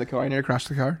that one day in the car, I nearly crashed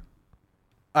the car.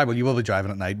 Well, you will be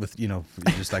driving at night with, you know,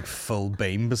 just like full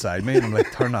beam beside me, and I'm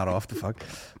like, turn that off, the fuck.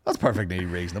 That's perfectly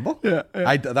reasonable. Yeah.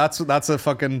 That's a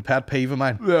fucking pet peeve of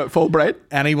mine. Yeah, full bright.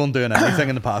 Anyone doing anything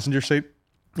in the passenger seat.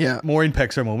 Yeah. Maureen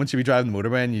picks her moments. You be driving the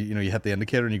motorway and you hit the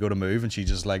indicator and you go to move and she's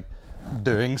just like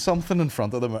doing something in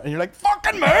front of them and you're like,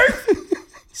 fucking move!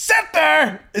 Sit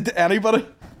there! Anybody?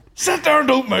 Sit there and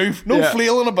don't move. No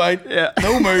flailing about. Yeah.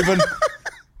 No moving.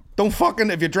 Don't fucking,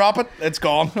 if you drop it, it's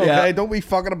gone. Okay, Yeah. don't be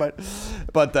fucking about.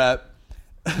 But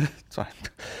sorry,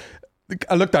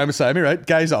 I look down beside me. Right,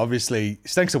 guy's obviously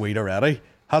stinks of weed already.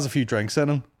 Has a few drinks in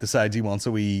him. Decides he wants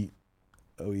a wee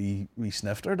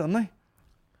snifter, doesn't he?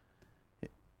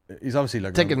 He's obviously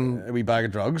looking Taking a wee bag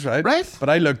of drugs, right? Right. But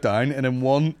I looked down and in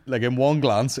one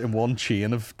glance, in one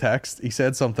chain of text, he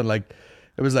said something like,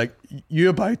 it was like, you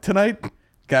about tonight?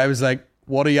 Guy was like,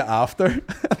 what are you after?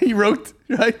 And he wrote,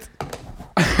 right?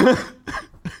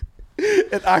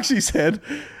 It actually said,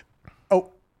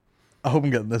 oh, I hope I'm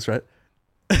getting this right.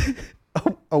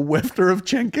 A whifter of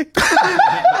chinky.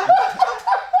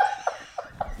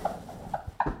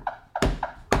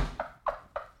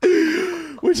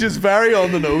 Which is very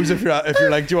on the nose if you're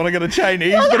like, do you want to get a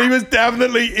Chinese? But he was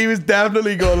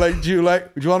definitely going like, do you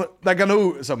want like, I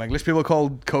know some English people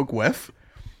call Coke whiff.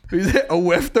 He's a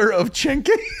whifter of chinky.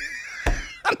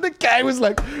 And the guy was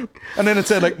like, and then it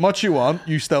said like, much you want,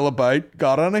 you still about,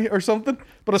 got any or something.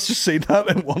 But I just seen that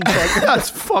in one fucking. That's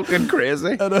fucking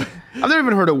crazy. I've never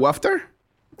even heard of wafter.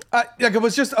 Like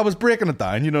I was breaking it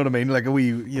down, you know what I mean? Like a wee,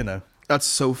 you know. That's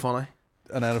so funny.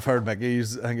 And then I've heard Mickey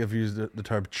use, I think I've used the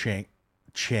term ching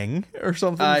or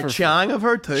something. Chang I've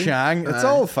heard too. Chang. It's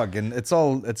all fucking, it's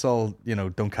all, you know,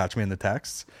 don't catch me in the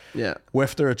texts. Yeah.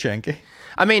 Whifter or chinky.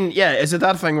 I mean, yeah, is it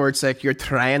that thing where it's like you're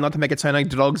trying not to make it sound like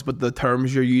drugs, but the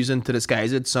terms you're using to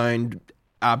disguise it sound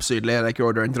absolutely, like you're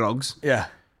ordering drugs. Yeah.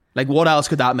 Like, what else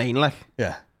could that mean? Like,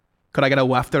 Yeah. could I get a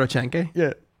whiff there, a chinky?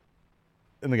 Yeah.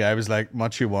 And the guy was like,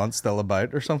 much you want, still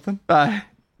about, or something.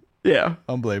 Yeah.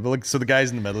 Unbelievable. Like, so the guys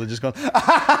in the middle are just going,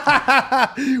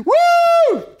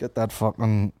 woo! Get that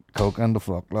fucking coke in the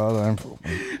fuck, lad. I'm fucking.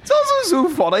 It's also so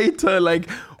funny to like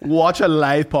watch a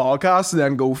live podcast and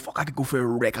then go, fuck, I could go for a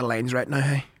wreck of lines right now.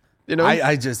 Hey, you know?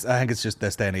 I think it's just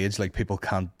this day and age, like people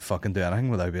can't fucking do anything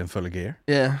without being full of gear.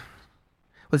 Yeah.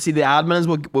 Well, see, the admins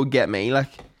will get me. Like,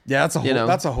 Yeah, that's a whole, You know.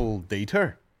 that's a whole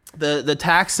detour. the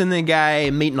taxing the guy,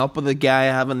 meeting up with the guy,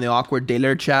 having the awkward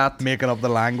dealer chat. Making up the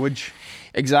language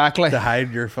Exactly. to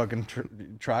hide your fucking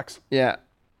tracks. Yeah.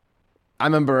 I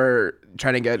remember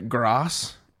trying to get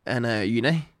grass in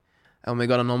uni, and we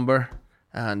got a number,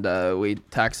 and we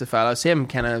texted the fella, same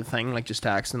kind of thing, like just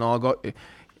text and all. Got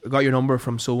your number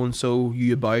from so and so,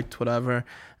 you about whatever,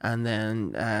 and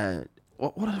then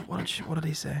what did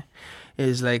he say?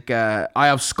 Is like I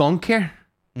have skunk here,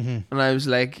 and I was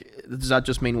like, does that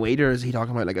just mean weed, or is he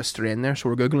talking about like a strain there? So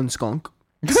we're googling skunk.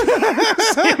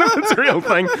 It's a real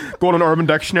thing. Going on Urban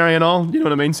Dictionary and all, you know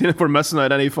what I mean? Seeing if we're missing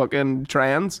out any fucking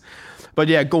trends. But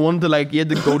yeah, going to like, you had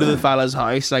to go to the fella's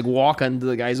house, like walk into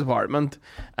the guy's apartment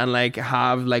and like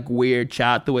have like weird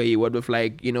chat the way you would with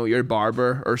like, you know, your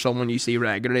barber or someone you see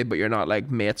regularly but you're not like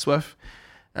mates with.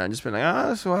 And just be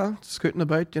like, so well, scooting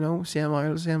about, you know, same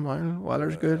mile,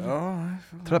 weather's good.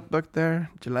 Trip booked there,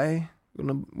 July. We're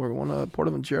going to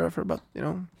Portaventura for a bit, you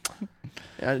know.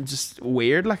 Yeah, just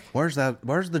weird, like. Where's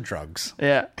the drugs?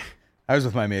 Yeah. I was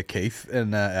with my mate Keith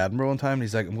in Edinburgh one time, and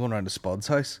he's like, I'm going around to Spud's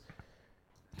house,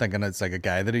 thinking it's like a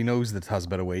guy that he knows that has a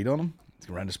bit of weed on him. Get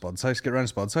around to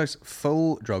Spud's house,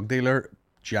 full drug dealer,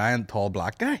 giant tall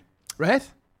black guy Right?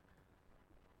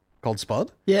 called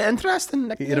Spud. Yeah,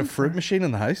 interesting. He had a fruit machine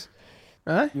in the house,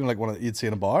 Right? you know, like one you'd see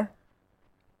in a bar,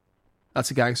 That's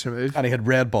a gangster move. and he had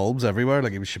red bulbs everywhere,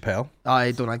 like he was Chappelle.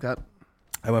 I don't like that.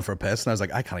 I went for a piss, and I was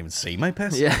like, I can't even see my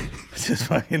piss. Yeah. It's just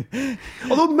fucking.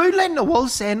 Although mood lighting, I will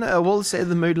say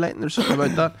the mood lighting, there's something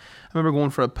about that. I remember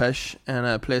going for a pish in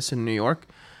a place in New York,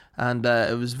 and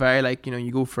it was very like, you know,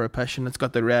 you go for a pish and it's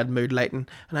got the red mood lighting,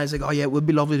 and I was like, oh yeah, it would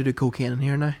be lovely to do cocaine in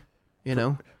here now, you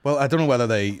know, Well, I don't know whether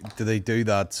they do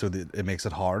that so that it makes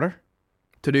it harder.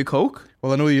 to do coke.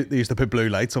 Well, I know they used to put blue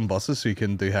lights on buses so you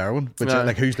can do heroin, which Aye.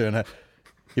 like who's doing it?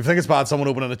 You think it's bad someone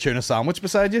opening a tuna sandwich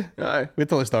beside you? Aye. Wait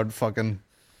till they start fucking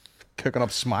cooking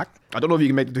up smack. I don't know if you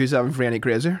can make the 273 any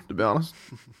crazier, to be honest.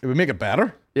 It would make it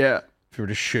better Yeah. if you were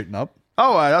just shooting up.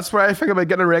 Oh, that's where I think about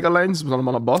getting a regular lines when I'm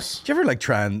on a bus. Do you ever like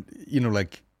try and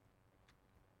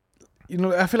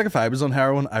I feel like if I was on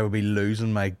heroin, I would be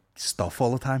losing my stuff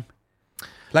all the time.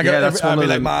 Like Yeah, I'd that's be one of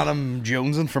like, them. man, I'm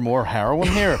jonesing for more heroin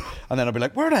here, and then I'd be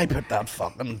like, where did I put that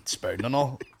fucking spoon and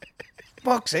all?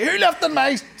 Fuck's sake, who left in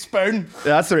my spoon? Yeah,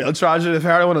 that's the real tragedy of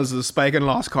heroin, is the spike in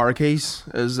lost car keys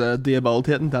is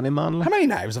debilitating to any man. How Like, many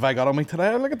knives have I got on me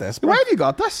today? Look at this. why have you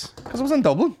got this? Because I was in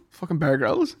Dublin. Fucking Bear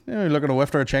Grylls. You know, you're looking to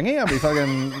whiff or a chingy, I'll be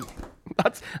fucking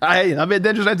That'd be a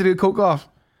dangerous line to do coke off.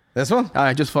 this one.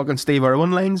 Just fucking Steve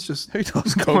Irwin lines. Just Who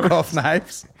does coke off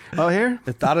knives? here.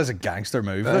 That is a gangster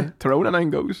move. though. Tyrone and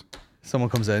then goes. Someone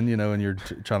comes in, you know, and you're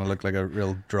trying to look like a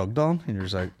real drug don, and you're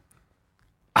just like,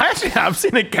 I actually have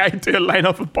seen a guy do a line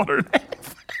off a butter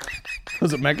knife.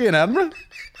 was it Mickey in Edinburgh?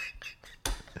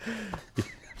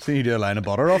 See you do a line of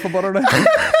butter off a butter knife.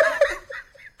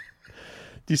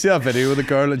 Do you see that video with the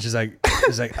girl and she's like,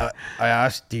 I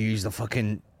asked to use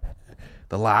the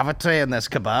lavatory in this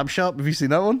kebab shop. Have you seen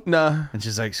that one? Nah. And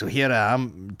she's like, so here I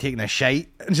am taking a shite,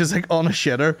 and she's like on a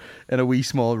shitter in a wee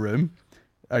small room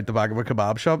out the back of a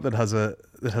kebab shop that has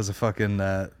a fucking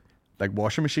like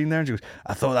washing machine there. And she goes,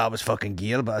 I thought that was fucking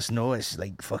gear, but it's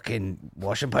like fucking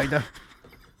washing powder.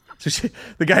 So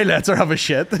the guy lets her have a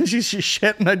shit, and she's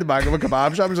shitting out the back of a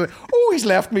kebab shop. And she's like, oh, he's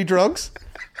left me drugs.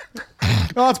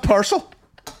 Oh, it's parcel.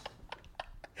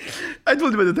 I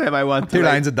told you about the time I went to Two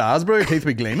lines of Daz, bro. Your teeth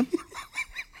be gleaming.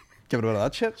 Give it a bit of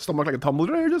that shit. stomach like a tumble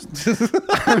dryer. Just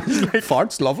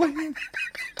Farts, lovely.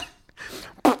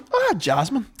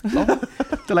 Jasmine, lovely.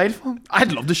 Delightful.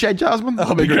 I'd love to shed Jasmine.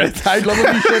 That'll be great. I'd love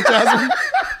to be shit, Jasmine.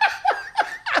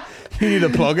 You need a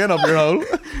plug-in up your hole.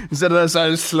 Instead of this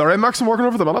slurry mix I'm working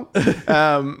over at the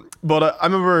minute. But I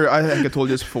remember, I think I told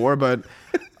you this before, but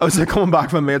I was like coming back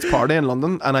from a mate's party in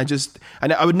London, and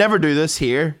I would never do this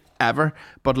here ever,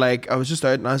 but like I was just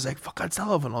out and I was like, fuck, I'd still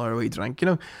have another wee drink, you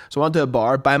know. So I went to a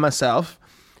bar by myself,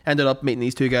 ended up meeting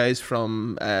these two guys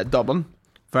from Dublin.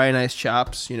 Very nice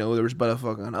chaps, you know. There was a bit of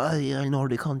fucking, oh yeah, I know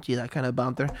the country, that kind of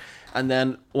banter. And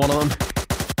then one of them,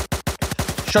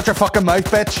 Shut your fucking mouth,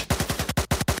 bitch.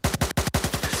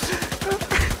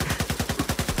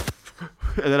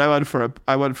 and then I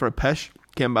went for a pish.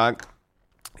 came back.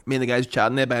 Me and the guys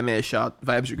chatting. They buy me a shot.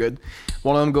 Vibes are good.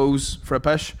 One of them goes for a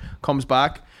push, comes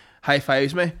back, high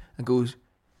fives me, and goes,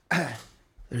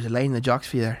 "There's a line in the jocks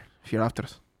for you there if you're after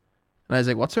it." And I was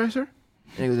like, "What, sir?" And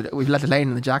he goes, "We've left a line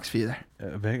in the jacks for you there."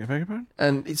 Beg your pardon?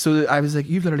 And so I was like,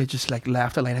 "You've literally just like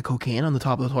left a line of cocaine on the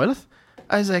top of the toilet."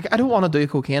 I was like, "I don't want to do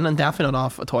cocaine and definitely not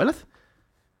off a toilet."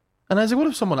 And I was like, "What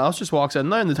if someone else just walks in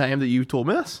there in the time that you told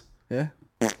me this?" Yeah.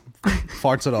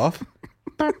 Farts it off.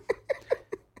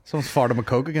 Someone's farted a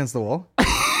coke against the wall.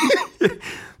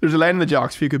 There's a line in the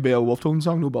jocks for you. Could be a Wolf Tone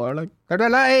song, no bother. Like, "There's a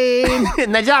line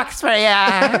in the jocks for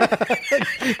ya."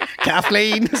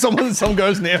 Kathleen. Some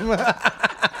girl's name.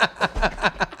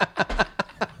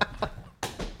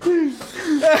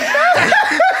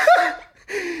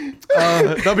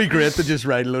 That'd be great to just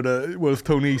write a load of Wolf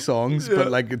Tony songs,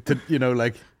 but like, to, you know,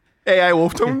 like AI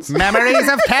Wolf Tones. memories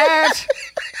of Ted.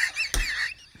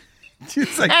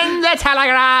 Just like In the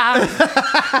telegram,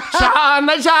 Sean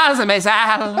the jaws of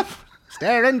myself,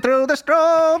 staring through the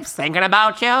strobes, thinking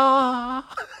about you.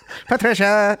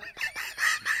 Patricia.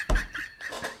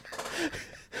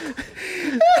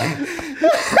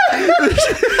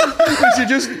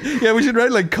 we should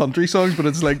write like country songs, but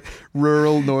it's like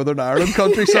rural Northern Ireland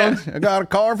country songs. I got a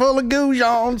car full of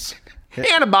goujons.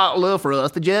 And a bottle of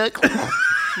Frosty Jack.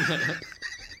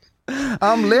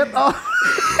 I'm lit off.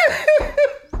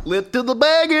 Lit to the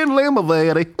bag in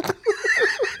Limavady.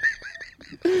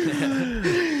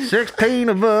 16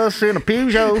 of us in a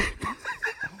Peugeot.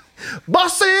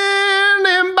 Bussin'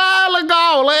 in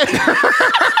Ballagolly.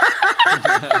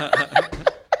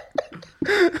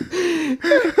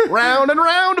 Round and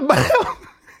round about.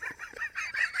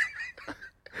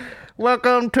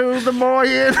 Welcome to the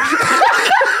Moyen.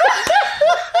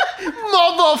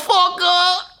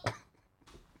 Motherfucker.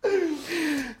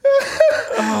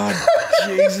 Oh,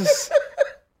 Jesus.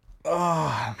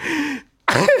 Oh.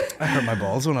 I hurt my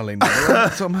balls when I leaned over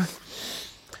somehow.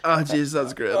 Oh, jeez,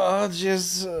 that's great. Oh,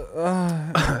 just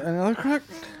another crack.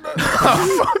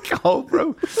 Fuck off,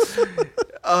 bro.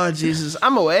 Oh, Jesus.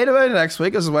 I'm away to it next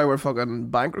week. This is why we're fucking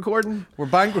bank recording. We're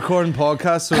bank recording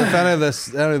podcasts, so if any of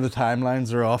the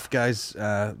timelines are off, guys,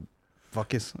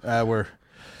 fuck us. We're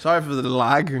Sorry for the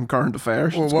lag in current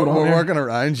affairs. we're, What's going on we're here? working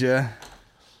around, yeah.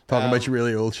 Talking about your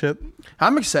really old shit.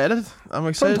 I'm excited.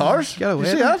 Twin Towers? Get away.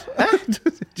 You see that?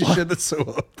 Just shit that's so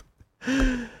old.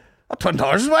 That Twin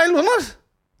Towers is wild, wasn't it?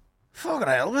 Fucking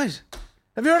hell, guys.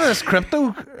 Have you heard of this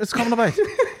crypto it's coming about?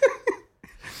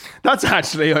 That's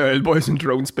actually how old boys and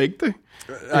drones speak to.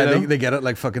 They get it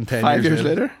like fucking 10 5 years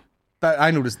later.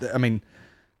 I noticed that, I mean,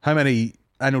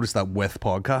 I noticed that with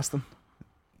podcasting.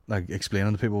 Like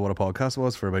explaining to people what a podcast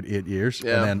was for about 8 years.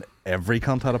 Yeah. And then every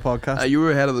cunt had a podcast. You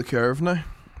were ahead of the curve now.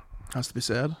 Has to be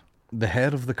said. The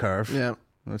head of the curve. Yeah.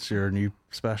 That's your new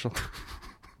special.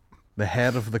 The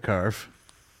head of the curve.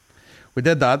 We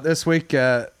did that this week.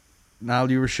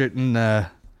 Niall, you were shooting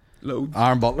Loads.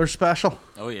 Aaron Butler's special.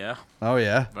 Oh yeah, Oh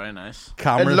yeah. very nice.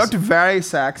 Cameras, It looked very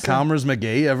sexy. cameras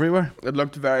McGee everywhere. It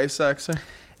looked very sexy.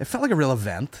 It felt like a real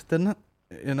event, didn't it?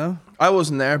 You know? I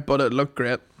wasn't there, but it looked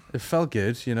great. It felt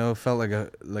good, you know, it felt like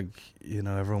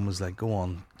everyone was like, go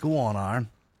on, Aaron.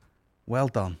 Well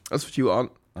done. That's what you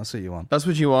want. That's what you want. That's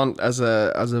what you want as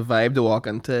a vibe to walk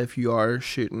into if you are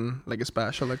shooting like a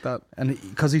special like that. And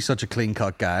because he's such a clean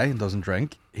cut guy and doesn't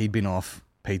drink, he'd been off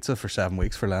pizza for 7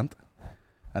 weeks for Lent.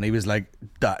 And he was like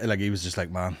he was just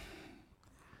like, man,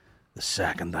 the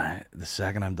second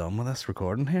I'm done with this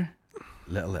recording here,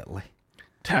 little Italy.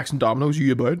 Tex and Domino's,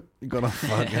 you about? You gonna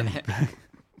fucking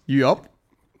You up,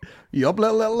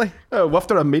 little Italy?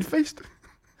 After a meat feast.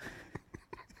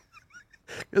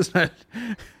 Isn't it?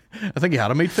 I think he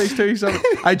had a meat face too. So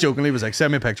I jokingly was like,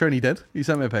 send me a picture, and he did. He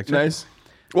sent me a picture. Nice.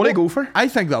 What do you go for? I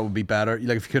think that would be better.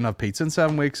 Like if you couldn't have pizza in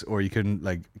 7 weeks, or you couldn't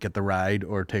like get the ride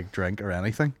or take drink or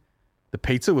anything, the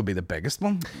pizza would be the biggest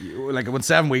one. Like when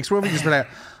 7 weeks were over, you just be like,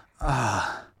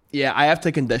 Yeah, I have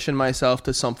to condition myself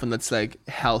to something that's like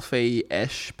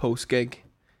healthy-ish post-gig.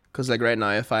 Because like right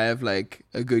now, if I have like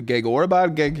a good gig or a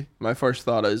bad gig, my first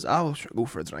thought is, I'll go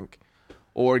for a drink.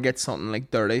 Or get something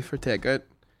like dirty for takeout.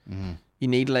 Mm-hmm. You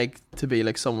need like to be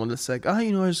like someone that's like, I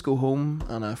just go home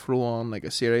and I throw on like a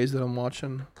series that I'm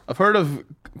watching. I've heard of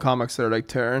comics that are like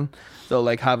turn. They'll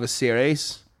like have a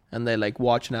series and they like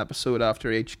watch an episode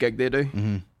after each gig they do.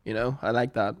 mm-hmm. You know, I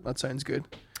like that. That sounds good.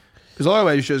 Because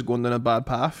otherwise you're just going down a bad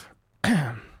path.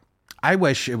 I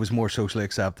wish it was more socially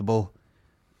acceptable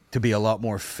to be a lot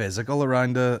more physical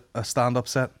around a stand-up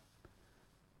set.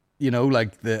 You know,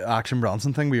 like the Action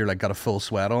Bronson thing where you're like got a full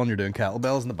sweat on, you're doing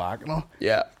kettlebells in the back and all.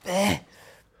 Yeah.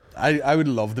 I would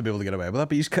love to be able to get away with that,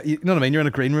 but you know what I mean? You're in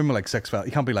a green room with like 6 fellas.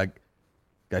 You can't be like,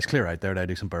 Guys, clear out there. I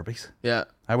do some burpees. Yeah.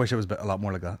 I wish it was a lot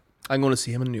more like that. I'm going to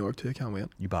see him in New York too. Can't wait.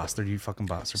 You bastard, you fucking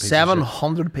bastard. piece of shit.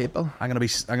 700 people. I'm gonna be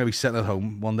sitting at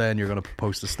home one day and you're gonna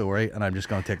post a story and I'm just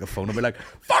gonna take the phone and be like,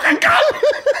 fucking God!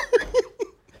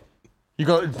 You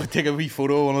gotta take a wee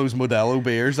photo of one of those Modelo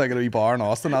beers like at a wee bar in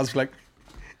Austin. I was like,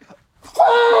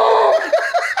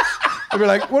 I'd be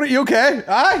like, what, are you okay?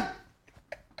 Aye.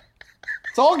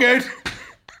 It's all good.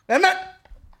 Isn't it?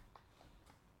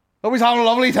 Always having a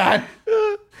lovely time.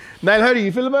 Niall, how do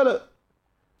you feel about it?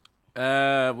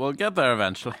 We'll get there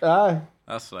eventually. Aye.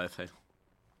 That's what I think.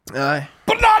 Aye.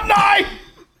 But not now!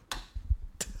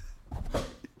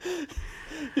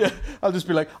 Yeah, I'll just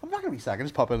be like, I'm not gonna be second,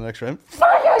 just pop in the next room.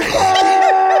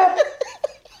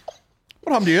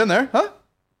 What happened to you in there, huh?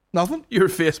 Nothing? Your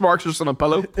face marks just on a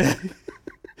pillow.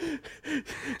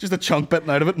 Just a chunk bitten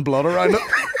out of it and blood around it.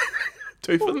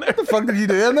 Tooth in there. What the fuck did you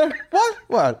do in there?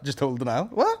 What? Just told denial.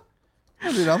 What? I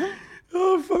didn't do nothing.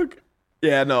 Oh, fuck.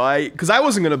 Yeah, no, because I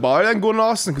wasn't going to bother then going to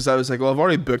Austin because I was like, well, I've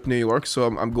already booked New York, so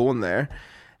I'm going there.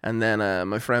 And then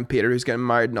my friend Peter, who's getting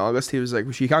married in August, he was like,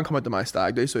 well, you can't come out to my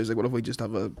stag do. So he's like, what if we just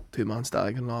have a 2-man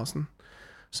stag in Austin?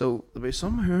 So there'll be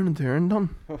some hearing and tearing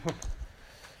done.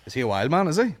 Is he a wild man,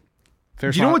 is he?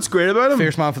 Fierce Do you know man- what's great about him?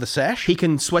 Fierce man for the sesh? He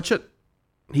can switch it.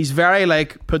 He's very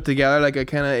like put together, like a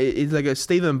kind of, he's like a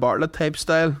Stephen Bartlett type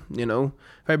style, you know,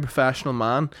 very professional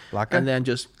man. Lacquer? And then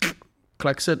just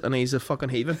clicks it and he's a fucking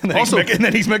heathen. And then, Also, and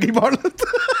then he's Mickey Bartlett.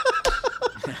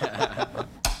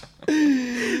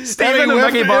 Stephen and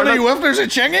Mickey Bartlett. There's a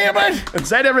chingy about.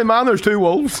 Inside every man there's 2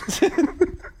 wolves.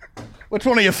 Which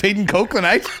one are you feeding coke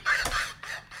tonight?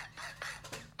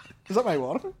 Is that my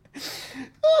water?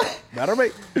 Better be.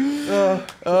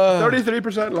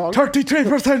 33% long.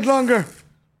 33% longer.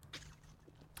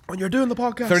 When you're doing the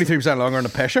podcast. 33% longer on the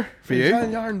pressure for you.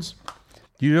 yarns.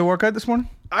 You did a workout this morning?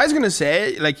 I was going to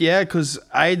say, like, yeah, because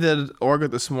I did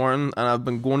workout this morning and I've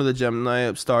been going to the gym now.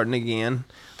 I'm starting again.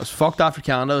 I was fucked after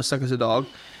Canada. I was sick as a dog.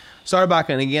 Started back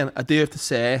in again. I do have to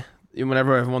say,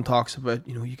 whenever everyone talks about,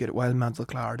 you know, you get wild mental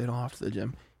clarity after the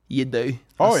gym, you do.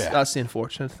 Oh, That's- yeah. That's the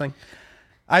unfortunate thing.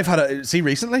 I've had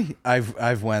recently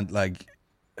I've went like,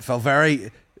 I felt very,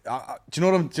 do you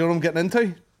know what I'm getting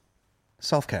into?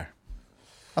 Self-care.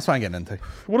 That's what I'm getting into.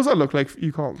 What does that look like for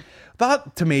you, Colin?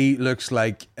 That to me looks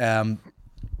like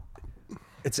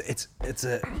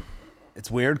it's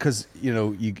weird because you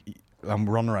know I'm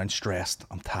running around stressed.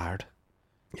 I'm tired.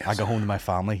 Yes. I go home to my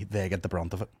family. They get the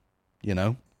brunt of it, you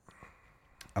know.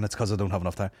 And it's because I don't have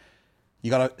enough time. You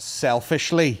gotta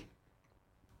selfishly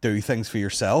do things for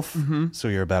yourself, so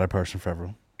you're a better person for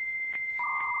everyone.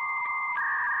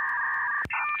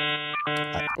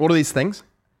 What are these things?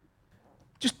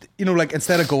 Just, you know, like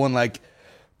instead of going like,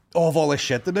 oh, I've all this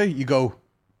shit to do, you go, what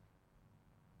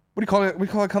do you call it? We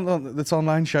call it content that's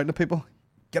online shouting at people.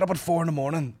 Get up at 4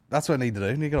 a.m. That's what I need to do.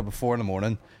 I need to get up at 4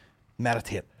 a.m,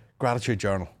 meditate, gratitude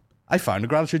journal. I found a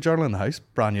gratitude journal in the house,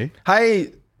 brand new.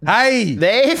 Hey,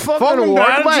 They fucking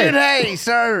work, gratitude, mate. hey,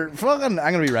 sir. Fucking,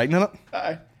 I'm going to be writing in it.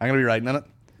 Aye. I'm going to be writing in it.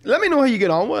 Let me know how you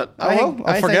get on with it.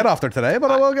 I'll forget after today,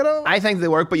 but I will get on. I think they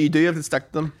work, but you do have to stick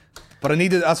to them. But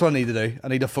that's what I need to do. I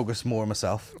need to focus more on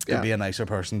myself to Yeah. be a nicer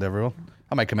person to everyone.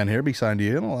 I might come in here, be signed to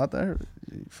you and all that there.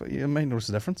 You might notice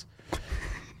the difference.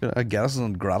 I guess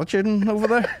on gratitude over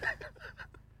there.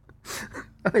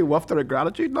 Any wafter of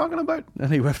gratitude knocking about?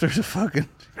 Any whifters of fucking.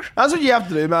 That's what you have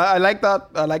to do, man. I like that.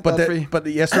 I like But that for you. but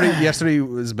yesterday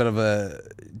was a bit of a.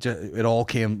 It all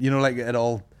came, you know, like it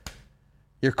all.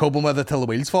 You're coping with it till the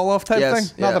wheels fall off type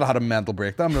Yes, thing. Not yeah. that I had a mental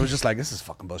breakdown, but I was just like, this is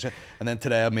fucking bullshit. And then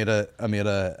today I made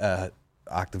a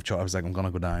active choice. I was like, I'm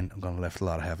gonna go down. I'm gonna lift a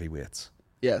lot of heavy weights.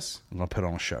 Yes. I'm gonna put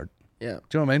on a shirt. Yeah.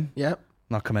 Do you know what I mean? Yeah.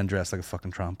 Not come in dressed like a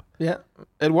fucking tramp. Yeah.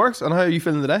 It works. And how are you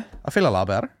feeling today? I feel a lot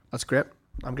better. That's great.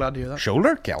 I'm glad to hear that.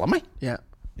 Shoulder killing me. Yeah.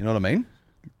 You know what I mean?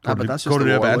 Ah, but that's just go to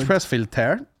the do a war bench wound. press, feel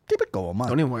tear. Keep it going, man.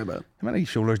 Don't even worry about it. How many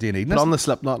shoulders do you need? Put on the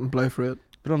Slipknot and blow through it.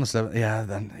 Put on the slip. Yeah,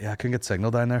 I couldn't get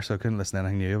signal down there, so I couldn't listen to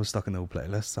anything new. I was stuck in the old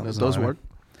playlist. That It was does annoying. work.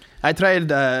 I tried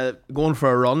going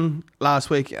for a run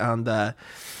last week, and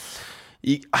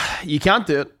you can't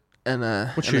do it in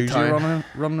a. What in a shoes are town.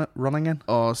 you running in?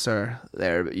 Oh, sir,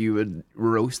 you would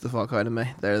roast the fuck out of me.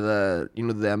 They're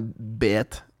them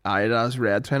bait Adidas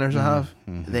red trainers I have.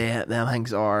 Them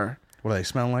things are. What are they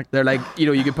smelling like? They're like,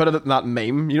 you could put it in that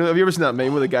meme. Have you ever seen that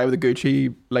meme with a guy with a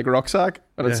Gucci like rucksack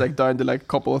and it's Yeah. like down to like a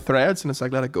couple of threads and it's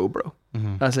like, let it go, bro.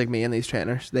 That's like me and these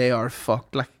trainers. They are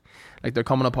fucked. Like they're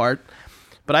coming apart.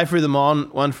 But I threw them on,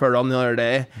 went for a run the other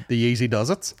day. The Yeezy does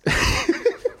it.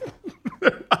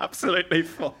 Absolutely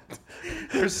fucked.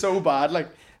 They're so bad. Like,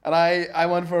 and I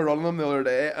went for a run on them the other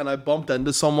day and I bumped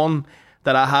into someone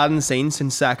that I hadn't seen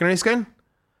since secondary school.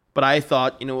 But I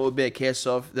thought, you know, it would be a case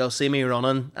of they'll see me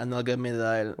running and they'll give me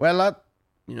the, Well, that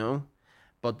you know,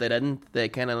 but they didn't. They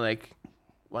kind of like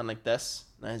went like this.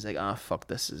 And I was like, fuck,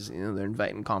 this is, you know, they're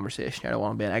inviting conversation here. I don't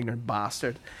want to be an ignorant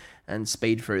bastard and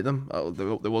speed through them. Oh,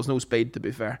 there was no speed, to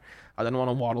be fair. I didn't want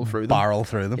to waddle through them. barrel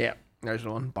through them. Yeah, there's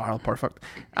the one. Barrel, perfect.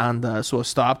 And so I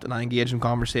stopped and I engaged in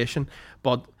conversation.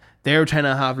 But they were trying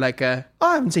to have like I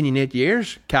haven't seen you in 8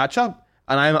 years, catch up.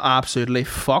 And I'm absolutely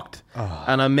fucked. Oh.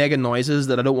 And I'm making noises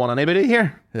that I don't want anybody to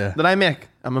hear. Yeah. That I make.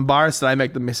 I'm embarrassed that I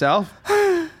make them myself.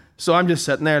 So I'm just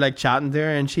sitting there like chatting to her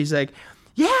and she's like,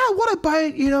 yeah, what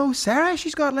about, you know, Sarah?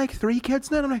 She's got like 3 kids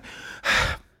now. And I'm like,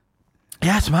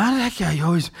 yeah, it's mad. Like, yeah, you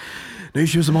always knew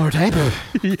she was a more type.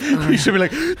 You should be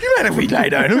like, you mind if we lie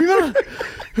down?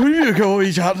 You go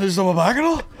we chatting to someone back and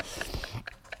all?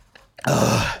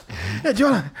 Yeah, do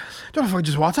you want to fucking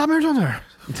just WhatsApp me or something?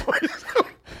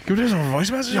 Give us a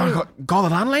voice message. Do you want to call the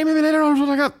landline maybe later on or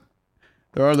something like that?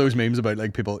 There are those memes about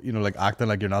like people, you know, like acting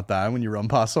like you're not down when you run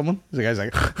past someone. The guy's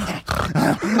like,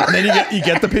 and then you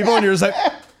get the people and you're just like,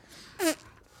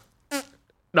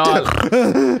 no,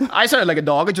 I sounded like a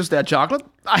dog that just ate chocolate.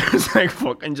 I was like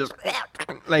fucking just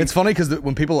like. It's funny because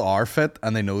when people are fit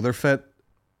and they know they're fit,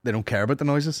 they don't care about the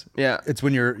noises. Yeah. It's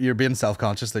when you're being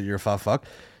self-conscious that you're a fat fuck.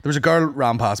 There was a girl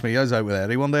ran past me. I was out with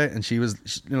Eddie one day and she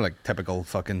was, you know, like typical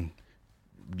fucking,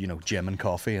 you know, gym and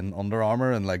coffee and Under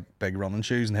Armour and like big running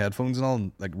shoes and headphones and all,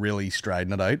 and like really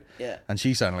striding it out. Yeah. And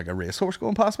she sounded like a racehorse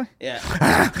going past me. Yeah.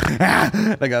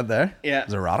 Like out there. Yeah. It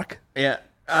was erotic. Yeah.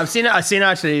 I've seen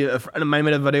actually a friend of mine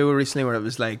made a video recently where it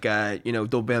was like, you know,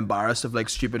 don't be embarrassed of like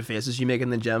stupid faces you make in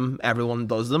the gym. Everyone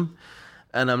does them.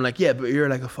 And I'm like, yeah, but you're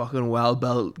like a fucking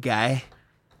well-built guy.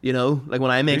 You know, like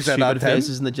when I make Who said that, stupid Tim?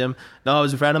 faces in the gym. No, it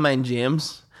was a friend of mine,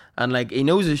 James. And like he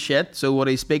knows his shit, so what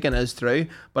he's speaking is true.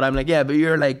 But I'm like, yeah, but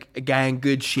you're like a guy in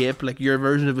good shape. Like your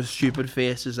version of a stupid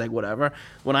face is like whatever.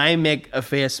 When I make a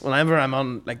face, whenever I'm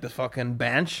on like the fucking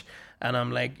bench and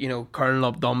I'm like, you know, curling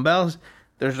up dumbbells,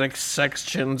 there's like 6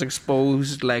 chins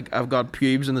exposed. Like I've got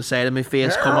pubes on the side of my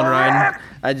face coming around.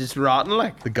 I just rotten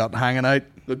like The gut hanging out.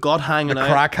 the gut hanging The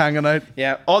out. crack hanging out.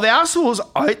 Yeah. Oh, the asshole's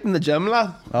out in the gym,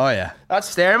 lad. Oh yeah.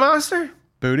 That's Stairmaster.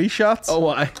 Booty shots. Oh,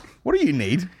 why? What do you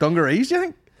need? Dungarees, do you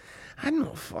think? I don't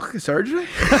know, fucking surgery.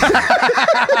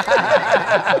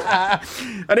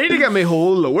 I need to get my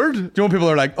hole lowered. Do you know when people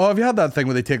are like, oh, have you had that thing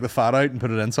where they take the fat out and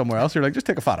put it in somewhere else? You're like, just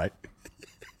take a fat out.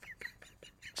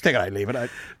 Just take it out, leave it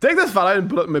out. Take this fat out and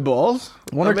put it in my balls.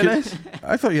 Wonder That'd be kid- nice.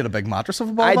 I thought you had a big mattress of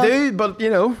a ball. I back. do, but you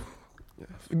know,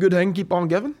 a good thing, keep on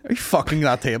giving. Are you fucking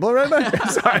that table right now?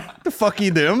 Sorry. What the fuck are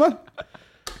you doing, man?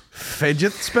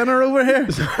 Fidget spinner over here.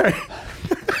 Sorry.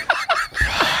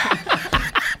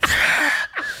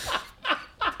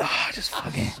 Just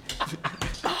fucking.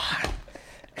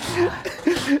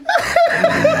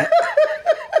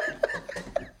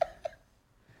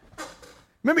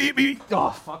 Maybe. Oh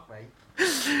fuck me.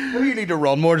 Maybe you need to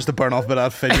run more just to burn off a bit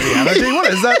of that fidgety energy.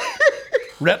 What is that?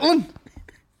 Ritalin?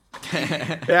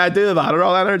 Yeah, I do have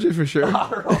Adderall energy for sure.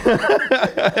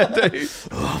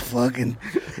 Oh fucking.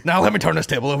 Now let me turn this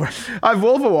table over. I've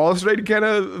Wolf of Wall Street kind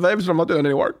of vibes, but I'm not doing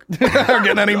any work. Or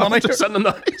getting any money. Just sitting in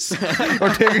the house. Or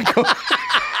taking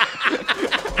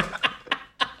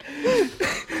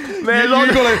Man,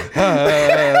 you go like,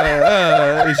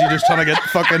 is you just trying to get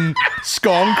fucking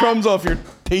scone crumbs off your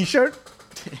t-shirt?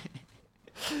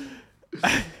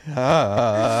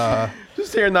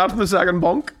 just hearing that from the second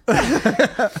bunk.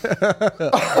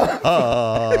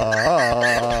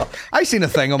 I seen a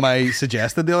thing on my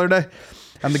suggested the other day,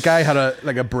 and the guy had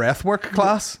a breath work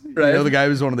class. Right. You know, the guy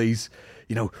was one of these,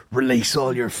 you know, release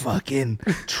all your fucking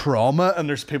trauma, and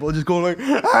there's people just going like,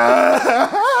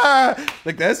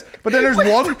 like this. But then there's one.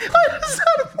 How does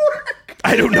that work?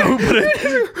 I don't know,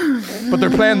 but they're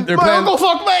playing. My uncle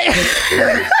fucked me.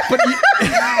 But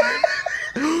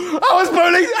I was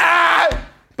bullied.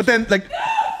 But then like.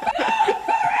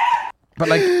 But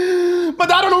like, My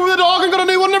dad don't know who the dog and got a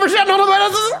new one, never said none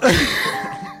about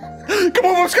it. come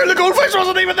on, school, the goldfish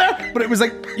wasn't even there. But it was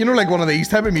like, you know, like one of these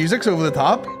type of musics over the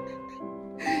top.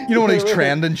 You know, one of these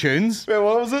trending tunes. Wait,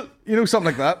 what was it? You know,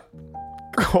 something like that.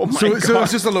 Oh my So god.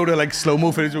 it's just a load of like slow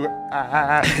mo footage.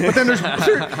 But then there's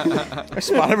I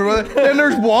spat everywhere. Then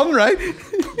there's one, right?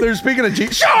 They're speaking of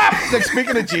G. Shut up! Like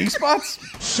speaking of G spots.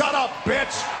 Shut up,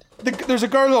 bitch! There's a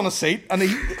girl on a seat, and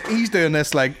he's doing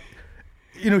this like,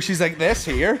 you know, she's like this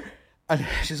here, and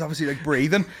she's obviously like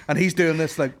breathing, and he's doing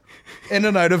this like in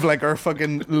and out of like her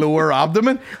fucking lower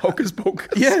abdomen. Hocus pocus.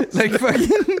 Yeah, like fucking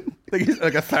like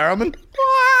a theremin.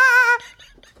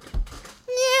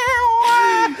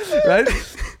 Right?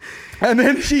 And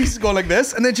then she's going like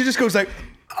this, and then she just goes like,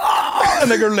 and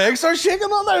like her legs start shaking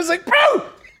on there. I was like, bro,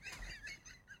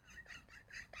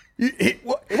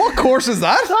 What course is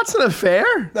that? That's an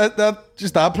affair.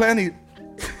 That playing.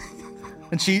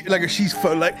 And she's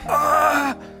full like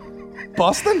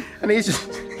busting, And he's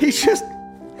just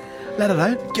let it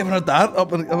out. giving it that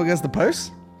up against the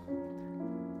post.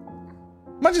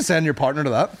 Imagine sending your partner to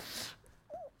that.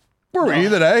 Where were you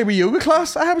today? With yoga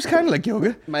class? I was kind of like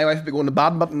yoga. My wife would be going to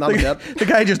badminton, not yet. The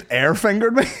guy just air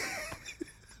fingered me.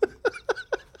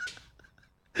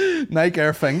 Nike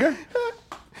air finger.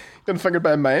 Getting fingered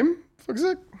by a mime. Fuck's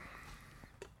sake.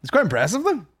 It's quite impressive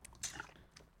though.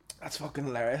 That's fucking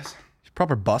hilarious. She's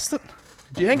proper busted.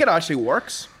 Do you think it actually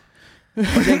works? I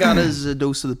think that is a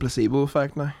dose of the placebo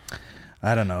effect now.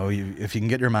 I don't know. If you can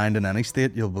get your mind in any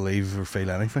state, you'll believe or feel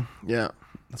anything. Yeah.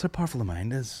 That's how powerful the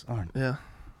mind is, Aaron. Yeah.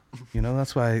 You know,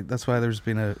 that's why there's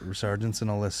been a resurgence in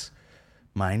all this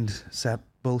mindset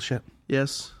bullshit.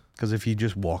 Yes. Because if you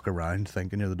just walk around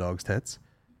thinking you're the dog's tits,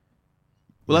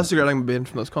 Well, that's the great thing about being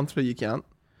from this country. You can't.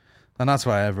 and that's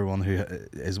why everyone who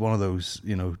is one of those,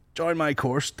 you know, join my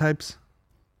course types,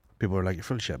 people are like, you're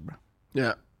full of shit, bro.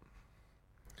 Yeah.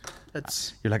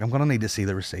 It's You're like, I'm gonna need to see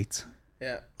the receipts,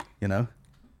 yeah. you know.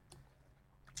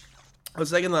 I was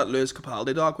thinking that Lewis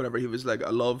Capaldi doc, whenever he was like, I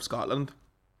love Scotland,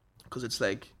 because it's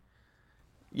like,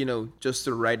 you know, just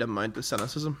the right amount of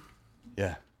cynicism.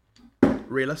 Yeah.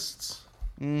 Realists.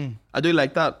 I do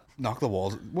like that. Knock the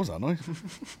walls. What was that noise?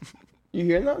 You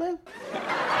hearing that now?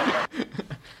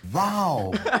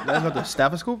 Wow. I've got the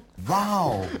stethoscope.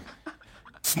 Wow.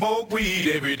 Smoke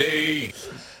weed every day.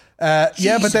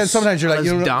 Yeah, but then sometimes you're like,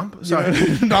 That's you know, damp. Sorry.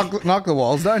 knock the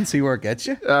walls down, see where it gets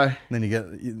you. Then you get,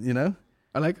 you know,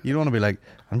 I like. you don't want to be like,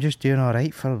 I'm just doing all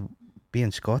right for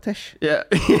being Scottish. Yeah.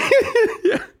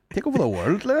 Take over the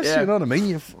world, Lewis. Yeah. You know what I mean?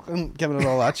 You're fucking giving it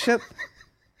all that shit.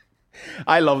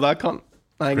 I love that cunt.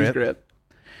 I think he's Great. great.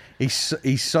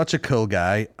 He's such a cool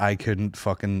guy. I couldn't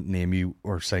fucking name you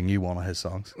or sing you one of his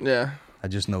songs. Yeah. I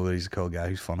just know that he's a cool guy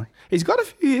who's funny. He's got a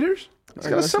few haters. He's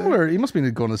got a similar. He must be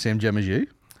going to the same gym as you.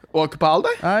 What,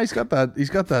 Capaldi? He's got that. He's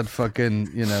got that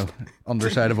fucking, you know,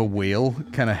 underside of a whale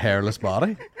kind of hairless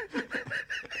body.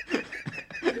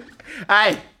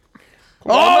 Hey.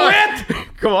 Oh wait!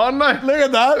 Come on now. Look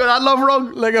at that. Look at that love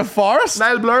rug. Like a forest.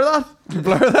 Niall, blur that.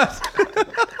 Blur that.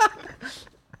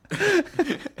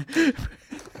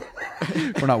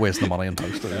 We're not wasting the money on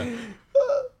post. Yeah.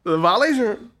 The valleys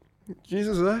are...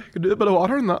 Jesus, I could do a bit of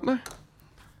water in that now.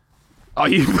 Oh,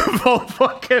 you've the full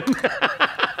fucking...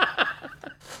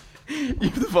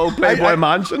 you've the full Playboy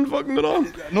Mansion fucking it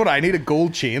on. No, I need a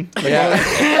gold chain. Like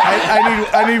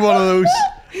I need one of those.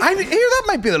 That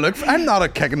might be the look. I'm not a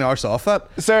kicking the arse off that.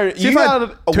 Sir, See, you if I had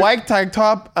had a white tank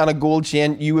top and a gold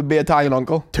chain, you would be Italian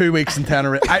uncle. 2 weeks in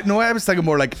Tenerife. I was thinking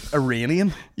more like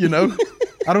Iranian, you know?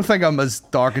 I don't think I'm as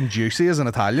dark and juicy as an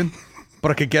Italian, but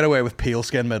I could get away with pale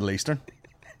skin Middle Eastern.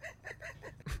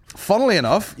 Funnily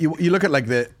enough, you look at like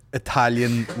the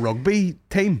Italian rugby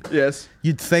team. Yes.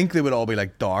 You'd think they would all be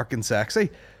like dark and sexy,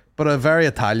 but a very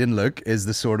Italian look is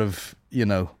the sort of, you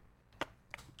know,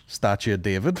 Statue of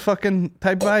David fucking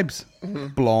type vibes.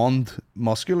 Blonde,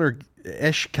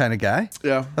 muscular-ish kind of guy.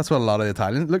 Yeah. That's what a lot of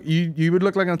Italians look. You would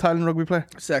look like an Italian rugby player.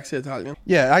 Sexy Italian.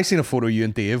 Yeah, I seen a photo of you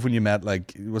and Dave when you met.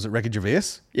 Like, was it Ricky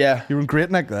Gervais? Yeah. You were in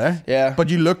Great Neck there. Yeah. But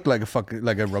you looked like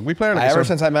a rugby player. Like Ever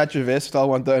since I met Gervais, it all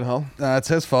went downhill. it's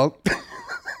his fault.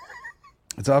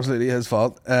 It's absolutely his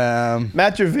fault.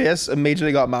 Matt Gervais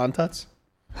immediately got man tats.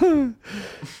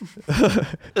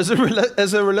 Is a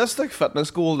realistic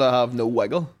fitness goal to have no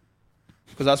wiggle?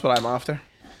 Because that's what I'm after.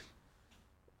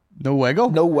 No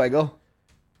wiggle. No wiggle.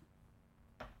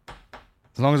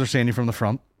 As long as they're seeing you from the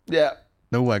front. Yeah.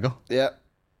 No wiggle. Yeah.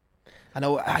 I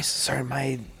know. Sorry,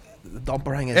 my dumper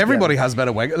ring is. Everybody has a bit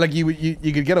of wiggle. Like you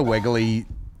could get a wiggly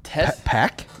Tit?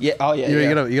 pack. Yeah. Oh yeah. You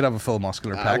yeah. could have a full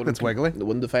muscular I pack wouldn't- that's wiggly. I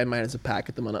wouldn't define mine as a pack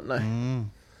at the minute now.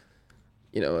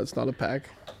 You know, it's not a pack.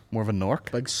 More of a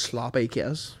nork. Big sloppy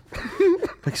kiss.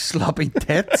 Like sloppy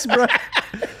tits, bro.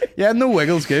 Yeah, no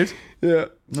wiggle's good. Yeah.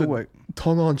 No wiggle.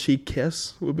 Tongue-on-cheek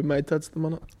kiss would be my tits at the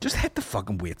minute. Just hit the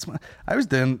fucking weights, man. I was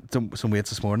doing some weights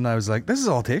this morning. And I was like, this is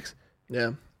all it takes.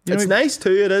 Yeah. You It's know, nice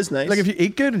too. It is nice. Like if you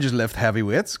eat good and just lift heavy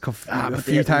weights a but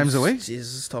few times a week.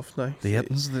 Jesus, it's tough now. The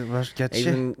eatings that get you.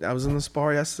 Even I was in the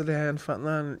spar yesterday and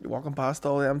Fentanyl and walking past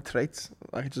all them treats.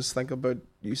 I could just think about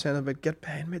you saying about get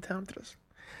behind me, temptress.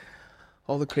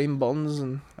 All the cream buns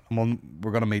and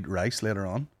We're gonna meet Rice later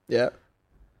on yeah,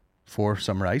 for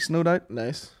some rice, no doubt.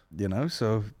 nice You know,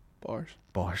 so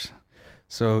bars.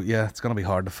 So yeah, it's gonna be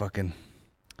hard to fucking.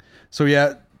 So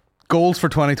yeah, goals for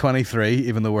 2023.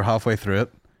 Even though we're halfway through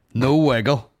it, no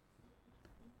wiggle.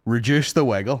 Reduce the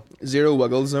wiggle. Zero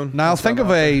wiggle zone. Now That's think what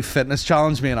of I'm a fitness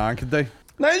challenge me and Aaron could do.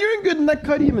 Now you're in good nick.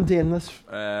 How do you maintain this?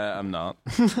 I'm not.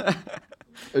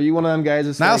 Are you one of them guys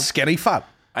that's Now like, skinny fat.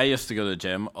 I used to go to the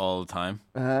gym all the time,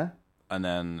 uh-huh. and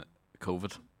then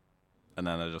COVID, and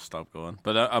then I just stopped going.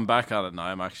 But I'm back at it now.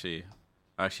 I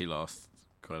actually lost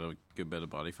quite a good bit of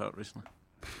body fat recently.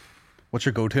 What's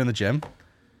your go-to in the gym?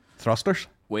 Thrusters?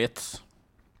 Weights,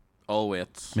 all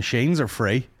weights, Machines are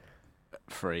free?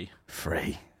 free.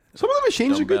 Free. Some of the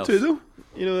machines are good too, though.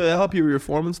 You know, they help you with your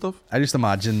form and stuff. I just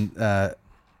imagine, yeah,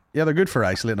 they're good for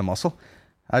isolating a muscle.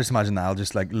 I just imagine Al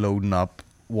just like loading up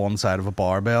one side of a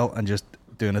barbell and just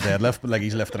doing a deadlift, but like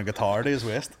he's lifting a guitar to his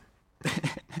waist.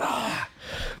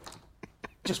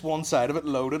 Just one side of it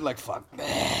loaded, like fuck.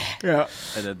 Yeah.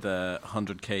 I did the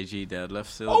 100 kg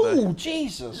deadlifts the other day. Oh,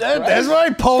 Jesus. That's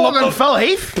right. Pull up Phil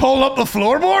Heath. pull up the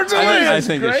floorboards. I is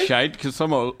think great. it's shite because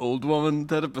some old woman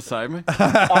did it beside me.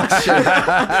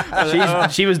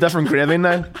 She was different gravy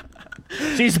now.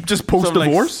 She's just Some like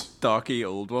post-divorce. stocky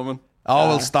old woman Oh,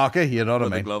 well, stocky. You know what I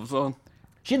with the mean? gloves on.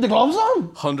 She had the gloves on.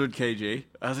 100 kg.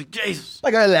 I was like, Jesus.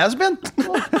 Like a lesbian.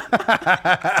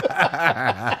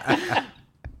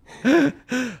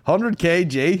 100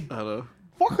 kg. I know.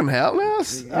 Fucking hell, man.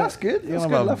 That's good. You That's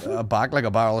don't good have lifting. a back like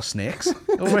a barrel of snakes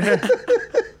over here.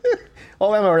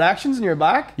 All them reactions in your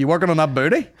back. You working on that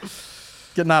booty?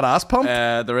 Getting that ass pumped?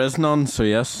 There is none, so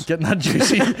yes. Getting that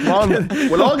juicy? Man,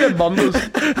 we'll all get bundles.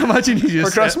 Imagine you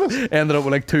just For Christmas? ended up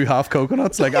with like 2 half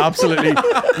coconuts, like absolutely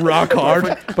rock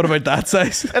hard, but about that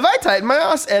size. If I tighten my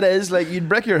ass, it is like you'd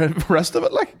break your rest of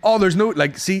it. Like, Oh, there's no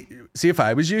like. See if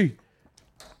I was you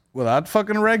with that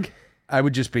fucking rig, I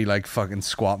would just be like fucking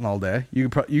squatting all day. You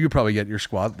could probably get your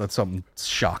squat. That's something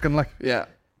shocking, like, yeah.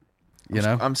 you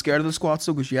know. I'm scared of the squats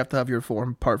though, because you have to have your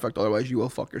form perfect, otherwise you will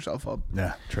fuck yourself up.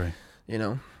 Yeah, true. You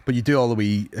know, But you do all the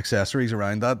wee accessories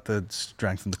around that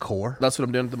strengthen the core. that's what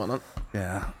I'm doing at the moment.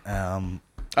 Yeah.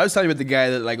 I was telling you about the guy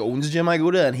that like owns the gym I go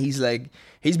to, and he's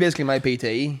basically my PT,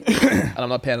 and I'm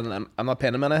not paying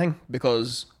him anything,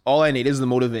 because all I need is the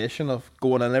motivation of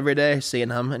going in every day, seeing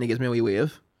him, and he gives me a wee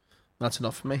wave. That's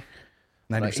enough for me.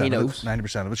 90% he of knows. it.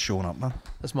 90% of it's showing up, man.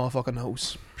 This motherfucking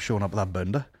knows. Showing up with that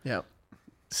bunda. Yeah.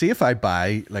 See if I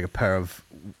buy like a pair of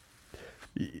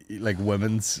like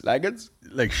women's Leggings?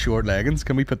 like short leggings.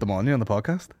 Can we put them on you on the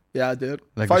podcast? Yeah, I did.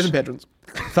 Like 1,000 patrons.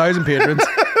 1,000 patrons.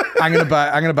 I'm gonna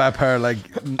buy a pair of like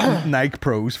Nike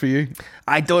Pros for you,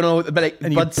 I don't know, but like,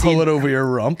 and you pull it over your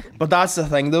rump. But that's the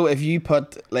thing though. If you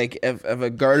put like if a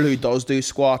girl who does do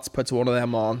squats puts one of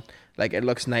them on, like it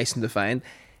looks nice and defined.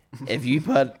 If you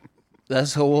put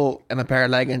this hole in a pair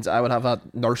of leggings, I would have a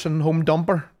nursing home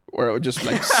dumper where it would just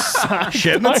like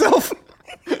Shitting itself.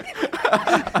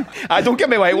 I don't get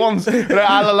me white ones.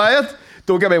 I'll allow it.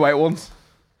 Don't get me white ones.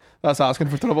 That's asking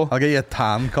for trouble. I'll get you a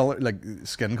tan color, like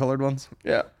skin colored ones.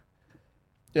 Yeah.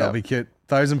 That'll be cute.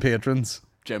 1,000 patrons.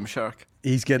 Gymshark.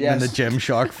 He's getting in the Yes. Gym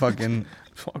Shark fucking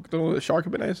Fuck, don't know, the shark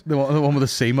would be nice. the one with the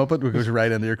seam up it, which goes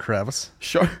right into your crevice.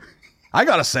 Sure. I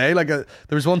gotta say, like, there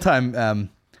was one time,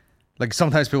 like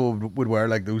sometimes people would wear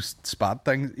like those spot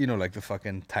things, you know, like the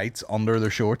fucking tights under their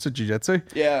shorts at jiu-jitsu.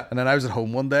 Yeah. And then I was at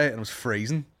home one day and it was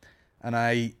freezing, and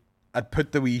I'd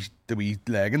put the wee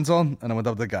leggings on, and I went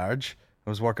up to the garage. I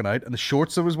was working out, and the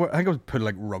shorts I was wearing, I think I was putting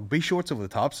like rugby shorts over the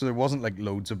top, so there wasn't like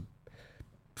loads of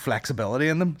flexibility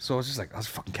in them. So I was just like, I was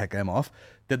fucking kicking them off.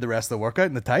 Did the rest of the workout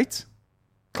in the tights.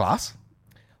 Class.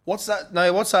 What's that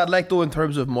now? What's that like though in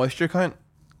terms of moisture count?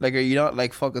 Like, are you not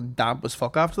like fucking damp as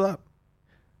fuck after that?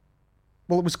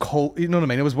 Well, it was cold. You know what I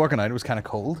mean? It was working out. It was kind of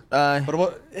cold. Aye. But it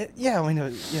was, yeah, I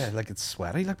mean, yeah, like it's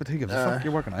sweaty. Like, but who gives a fuck?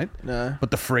 You're working out. Nah.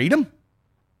 But the freedom,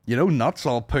 you know, nuts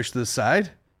all pushed to the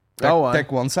side. Dick, Oh, aye.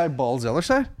 dick one side, balls the other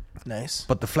side. Nice.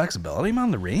 But the flexibility,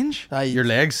 man, the range. Aye. Your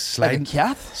legs Like a sliding,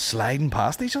 cat. sliding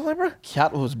past each other, bro.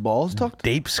 Cat with his balls tucked.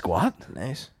 Deep squat.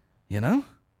 Nice. You know,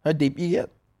 How deep you get?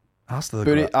 ass to the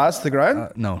Booty ground. ass to the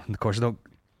ground. No, of course I don't.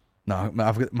 No,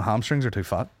 my hamstrings are too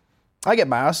fat. I get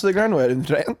my ass to the ground without in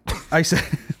train. I say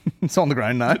it's on the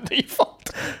ground now.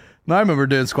 Default. Now I remember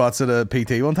doing squats at a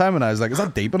PT one time, and I was like, "Is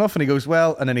that deep enough?" And he goes,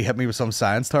 "Well," and then he hit me with some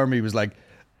science term. He was like,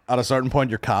 "At a certain point,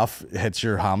 your calf hits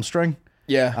your hamstring,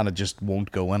 Yeah. and it just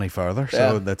won't go any further.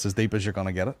 Yeah. So that's as deep as you're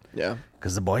gonna get it." Yeah.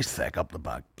 Because the boy's thick up the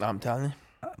back. I'm telling you.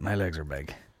 My legs are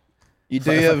big. You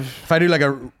do If, have. if I do like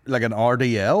an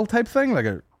RDL type thing, like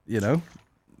a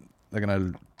like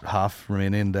a half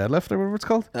Romanian deadlift or whatever it's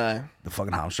called, Aye. the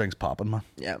fucking hamstrings popping, man.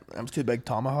 Yeah. I'm two big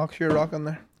tomahawks you're rocking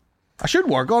there. I should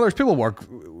work. There's people work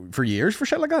for years for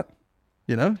shit like that.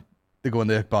 You know, they go in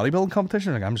the bodybuilding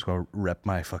competition. Like, I'm just gonna rip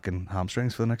my fucking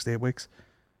hamstrings for the next 8 weeks.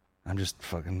 I'm just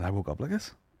fucking. I woke up like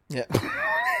this. Yeah.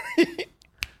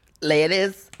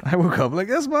 Ladies. I woke up like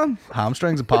this, man.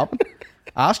 Hamstrings are popping.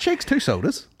 Ass cheeks, 2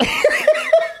 sodas.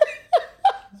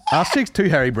 Ass cheeks, 2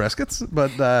 hairy briskets,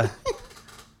 but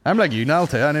I'm like you now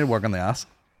too. I need to work on the ass.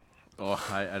 Oh,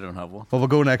 I don't have one. Well, we'll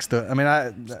go next to. I mean,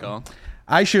 It's gone.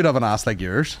 I should have an ass like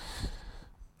yours,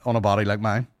 on a body like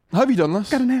mine. How have you done this?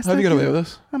 Got an ass How have you like got away you. with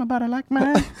this? On a body like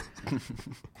mine.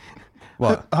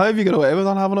 What? How have you got away with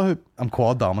not having a hoop? I'm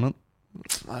quad dominant.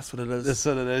 That's what it is. That's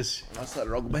what it is. That's that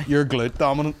rugby. You're glute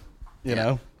dominant. You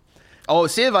know. Oh,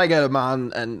 see if I get a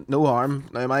man and no harm.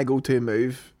 Now my go-to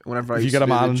move whenever I If you used get to a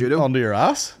do the man judo, under your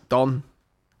ass, done.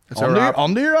 It's a under, wrap.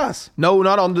 under your ass. No,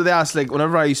 not under the ass. Like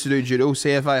whenever I used to do judo,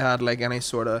 say if I had like any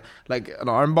sort of like an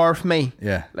arm bar for me,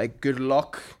 Yeah. like good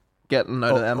luck getting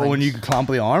out of them. Oh, when things. you can clamp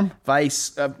the arm. If I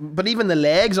but even the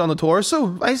legs on the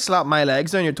torso, if I slap my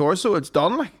legs down your torso, it's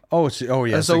done. Like Yeah. It's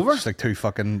It's like, over. just like 2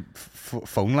 fucking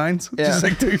phone lines. Yeah. Just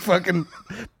like 2 fucking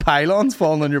pylons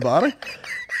falling on your body.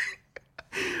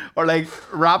 or like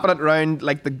wrapping it around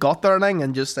like the gut or anything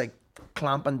and just like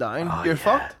clamping down. You're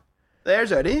fucked.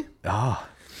 There's Eddie. Ah,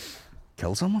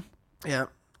 kill someone. Yeah,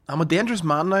 I'm a dangerous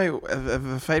man now. If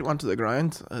a fight went to the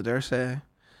ground, I dare say,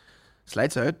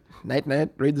 slides out, night,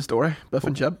 read the story, Biff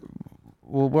and Chip.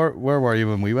 Well, where were you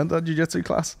when we went to jiu-jitsu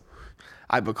class?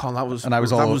 I become that was And I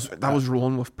was that all- was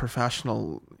rolling with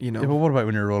professional, you know. Yeah, but what about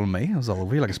when you were rolling me? I was all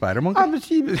over you like a spider monkey. But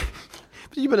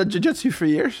you've been at jiu-jitsu for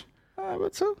years,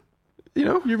 But so, you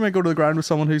know. you might go to the ground with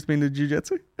someone who's been to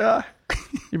jiu-jitsu. Yeah.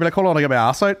 You'd be like, hold on, I get my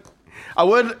ass out. I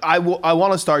would. I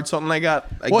want to start something like that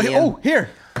again. Well, here.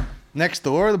 Next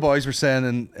door, the boys were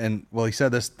saying, well, he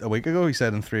said this a week ago. He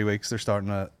said in 3 weeks they're starting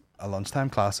a lunchtime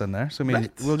class in there. So, I mean,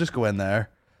 Right. we'll just go in there,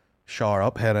 shower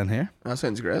up, head in here, That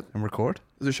sounds great. and record.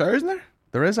 Is there showers in there?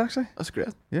 There is actually. That's great.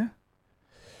 Yeah.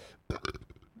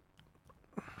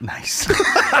 Nice.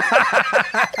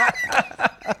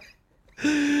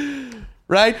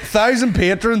 Right, 1,000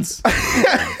 patrons.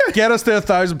 Get us to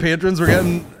 1,000 patrons. We're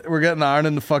getting Aaron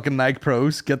in the fucking Nike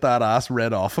Pros. Get that ass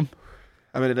red off him.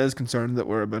 I mean, it is concerned that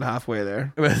we're about halfway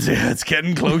there. It's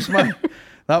getting close, man.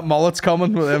 That mullet's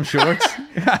coming with them shorts.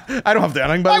 I don't have to do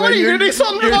anything, by the way. What are you gonna do,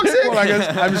 something, for fuck's sake?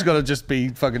 Well, I'm just gonna be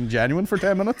fucking genuine for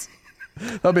 10 minutes.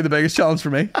 That'll be the biggest challenge for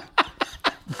me.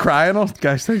 Crying on,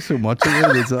 guys. Thanks so much. It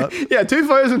really needs that. Yeah,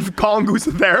 2,000 Colin goes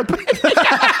to therapy.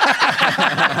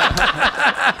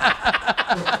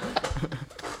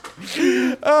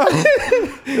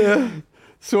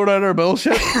 Sort out our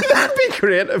bullshit. That'd be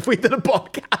great if we did a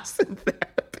podcast in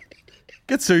therapy.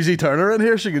 Get Susie Turner in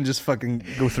here. She can just fucking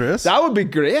go through us. That would be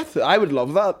great. I would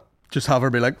love that. Just have her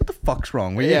be like, what the fuck's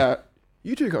wrong with you? Yeah.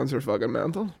 You two cunts are fucking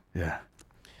mental. Yeah.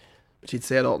 But she'd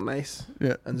say it all nice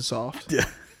Yeah. and soft. Yeah.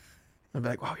 I'd be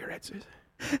like, wow, you're right, Susie.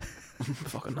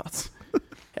 Fucking nuts.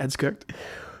 Head's cooked.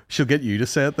 She'll get you to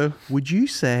say it though. Would you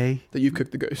say That you've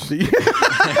cooked the goose. would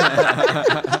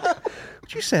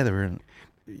you say they were in,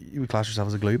 you would class yourself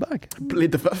as a glue bag?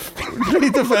 Bleed the fifth.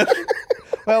 Plead the fifth.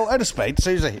 Well, out of spite,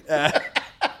 Susie. Well,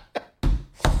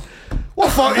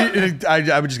 fuck.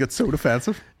 I would just get so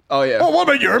defensive. Oh, yeah. Oh, what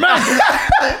about your mind?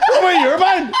 What about your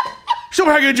mind? Show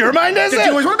me how good your mind is. Did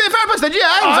you always want to be a therapist, did you?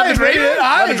 I was Aye, a dream. aye.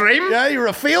 I had a dream. Yeah, you're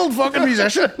a failed fucking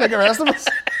musician like the rest of us.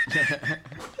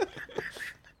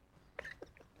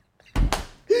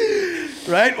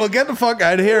 Right, well, get the fuck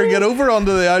out of here and get over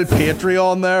onto the old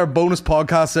Patreon there. Bonus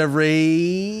podcasts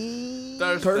every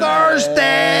Thursday.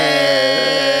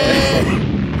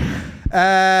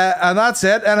 And that's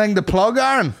it. Anything to plug,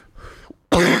 Aaron?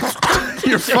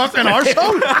 You're fucking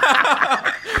arsehole.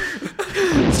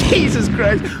 Jesus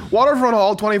Christ. Waterfront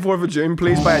Hall, 24th of June.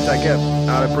 Please buy a ticket.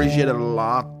 I'd appreciate it a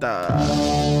lot.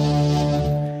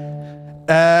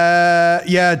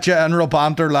 Yeah, General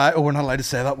Banter live. Oh, we're not allowed to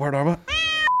say that word, are we?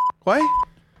 Why?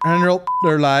 General,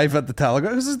 they're live at the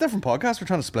Telegraph. This is a different podcast. We're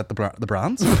trying to split the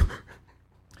brands.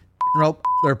 General,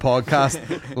 their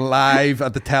podcast live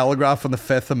at the Telegraph on the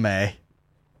 5th of May.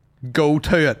 Go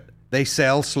to it. They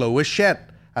sell slow as shit.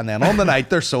 And then on the night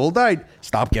they're sold out.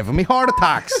 Stop giving me heart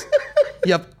attacks.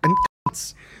 Yep.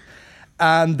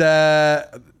 And there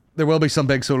will be some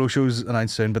big solo shows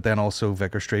announced soon, but then also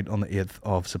Vicar Street on the 8th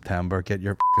of September. Get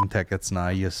your fucking tickets now,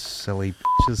 you silly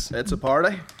bitches. It's a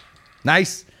party.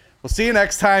 Nice. We'll see you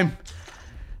next time.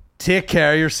 Take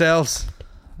care of yourselves.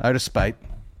 Out of spite.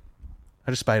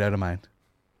 Out of spite, out of mind.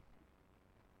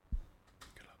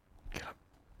 Get up.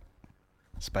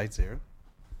 Spite zero.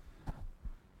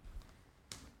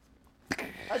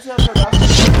 That's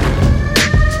not